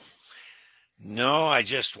caller? No, I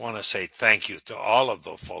just want to say thank you to all of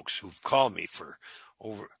the folks who've called me for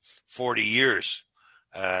over 40 years.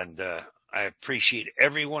 And I appreciate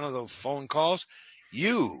every one of those phone calls.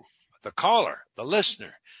 You, the caller, the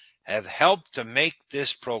listener, have helped to make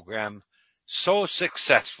this program so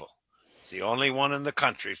successful. It's the only one in the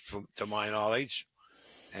country, to my knowledge.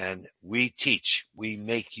 And we teach. We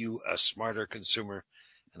make you a smarter consumer.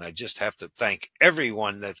 And I just have to thank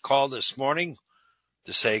everyone that called this morning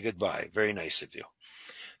to say goodbye. Very nice of you.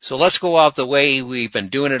 So let's go out the way we've been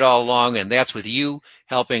doing it all along, and that's with you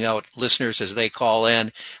helping out listeners as they call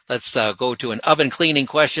in. Let's go to an oven cleaning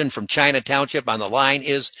question from China Township. On the line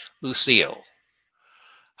is Lucille.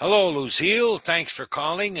 Hello, Lucille. Thanks for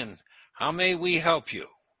calling, and how may we help you?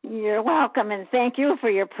 You're welcome, and thank you for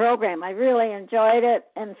your program. I really enjoyed it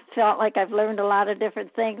and felt like I've learned a lot of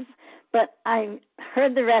different things. But I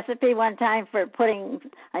heard the recipe one time for putting,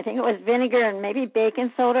 I think it was vinegar and maybe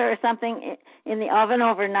baking soda or something in the oven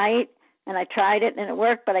overnight, and I tried it and it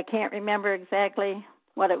worked, but I can't remember exactly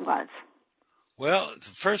what it was. Well, the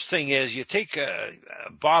first thing is you take a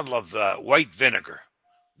bottle of white vinegar,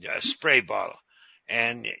 a spray bottle,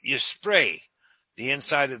 and you spray the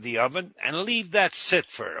inside of the oven and leave that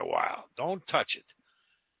sit for a while. Don't touch it.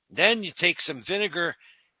 Then you take some vinegar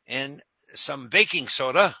and some baking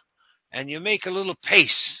soda, and you make a little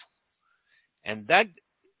paste. And that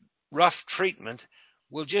rough treatment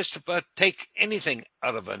will just about take anything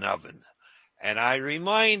out of an oven. And I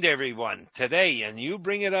remind everyone today, and you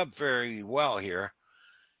bring it up very well here,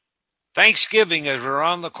 Thanksgiving is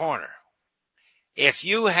around the corner. If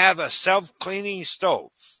you have a self-cleaning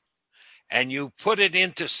stove and you put it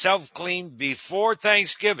into self-clean before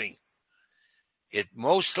Thanksgiving, it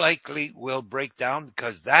most likely will break down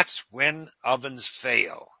because that's when ovens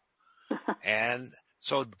fail. And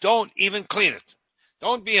so don't even clean it.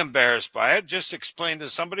 Don't be embarrassed by it. Just explain to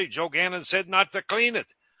somebody, Joe Gagnon said not to clean it.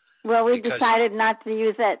 Well, we decided not to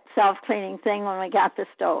use that self-cleaning thing when we got the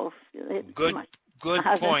stove. Good my point.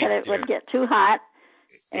 husband said it would get too hot.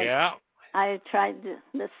 Yeah. I tried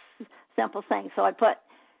this simple thing. So I put,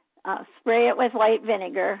 spray it with white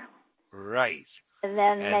vinegar. Right. And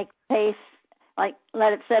then make paste, like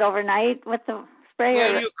let it sit overnight with the spray.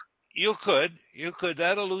 Well, you could.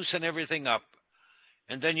 That'll loosen everything up.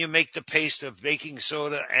 And then you make the paste of baking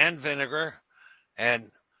soda and vinegar,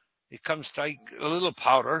 and it comes like a little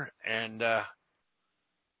powder, and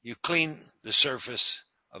you clean the surface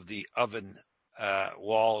of the oven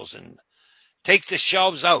walls and take the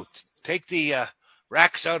shelves out. Take the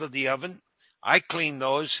racks out of the oven. I clean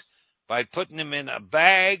those by putting them in a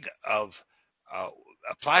bag of a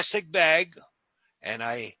plastic bag, and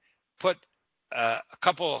I put a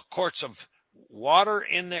couple of quarts of water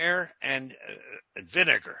in there and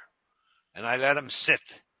vinegar, and I let them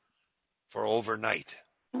sit for overnight.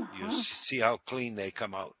 You see how clean they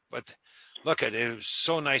come out. But look, it was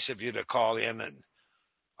so nice of you to call in, and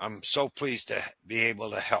I'm so pleased to be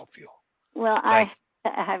able to help you. Well, I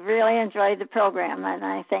really enjoyed the program, and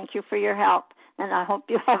I thank you for your help. And I hope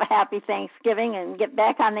you have a happy Thanksgiving and get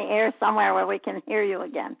back on the air somewhere where we can hear you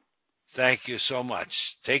again. Thank you so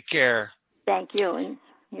much. Take care. Thank you, and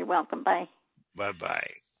you're welcome. Bye. Bye-bye.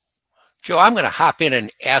 Joe, I'm going to hop in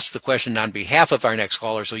and ask the question on behalf of our next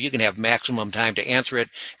caller so you can have maximum time to answer it.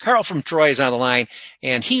 Carl from Troy is on the line,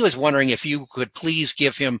 and he was wondering if you could please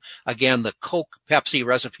give him, again, the Coke Pepsi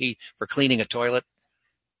recipe for cleaning a toilet.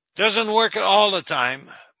 Doesn't work all the time,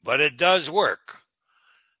 but it does work.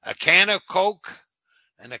 A can of Coke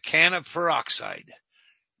and a can of peroxide.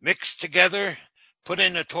 Mixed together, put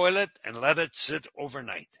in the toilet, and let it sit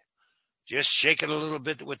overnight. Just shake it a little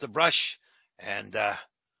bit with the brush, and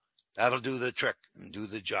that'll do the trick and do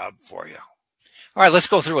the job for you. All right, let's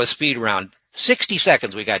go through a speed round. 60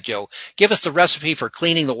 seconds we got, Joe. Give us the recipe for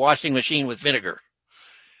cleaning the washing machine with vinegar.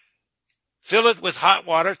 Fill it with hot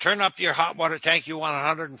water. Turn up your hot water tank. You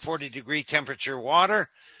want 140-degree temperature water.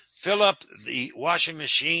 Fill up the washing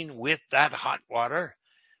machine with that hot water.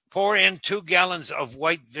 Pour in 2 gallons of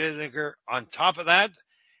white vinegar on top of that,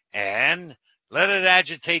 and let it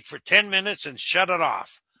agitate for 10 minutes and shut it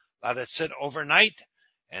off. Let it sit overnight.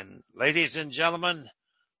 And ladies and gentlemen,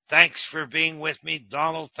 thanks for being with me.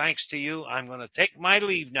 Donald, thanks to you. I'm going to take my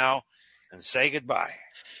leave now and say goodbye.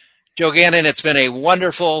 Joe Gagnon, it's been a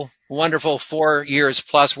wonderful 4 years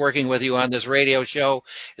plus working with you on this radio show.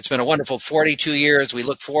 It's been a wonderful 42 years. We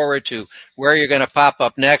look forward to where you're going to pop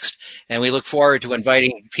up next, and we look forward to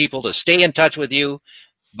inviting people to stay in touch with you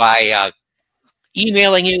by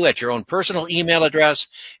emailing you at your own personal email address.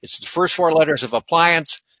 It's the first 4 letters of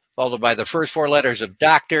appliance, followed by the first 4 letters of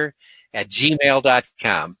doctor at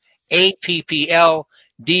gmail.com.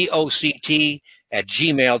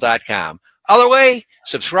 APPLDOCT@gmail.com. Other way,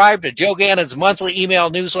 subscribe to Joe Gagnon's monthly email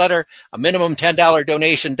newsletter. A minimum $10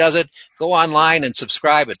 donation does it. Go online and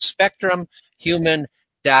subscribe at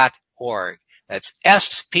spectrumhuman.org. That's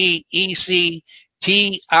SPECTRUM,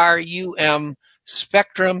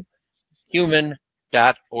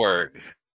 spectrumhuman.org.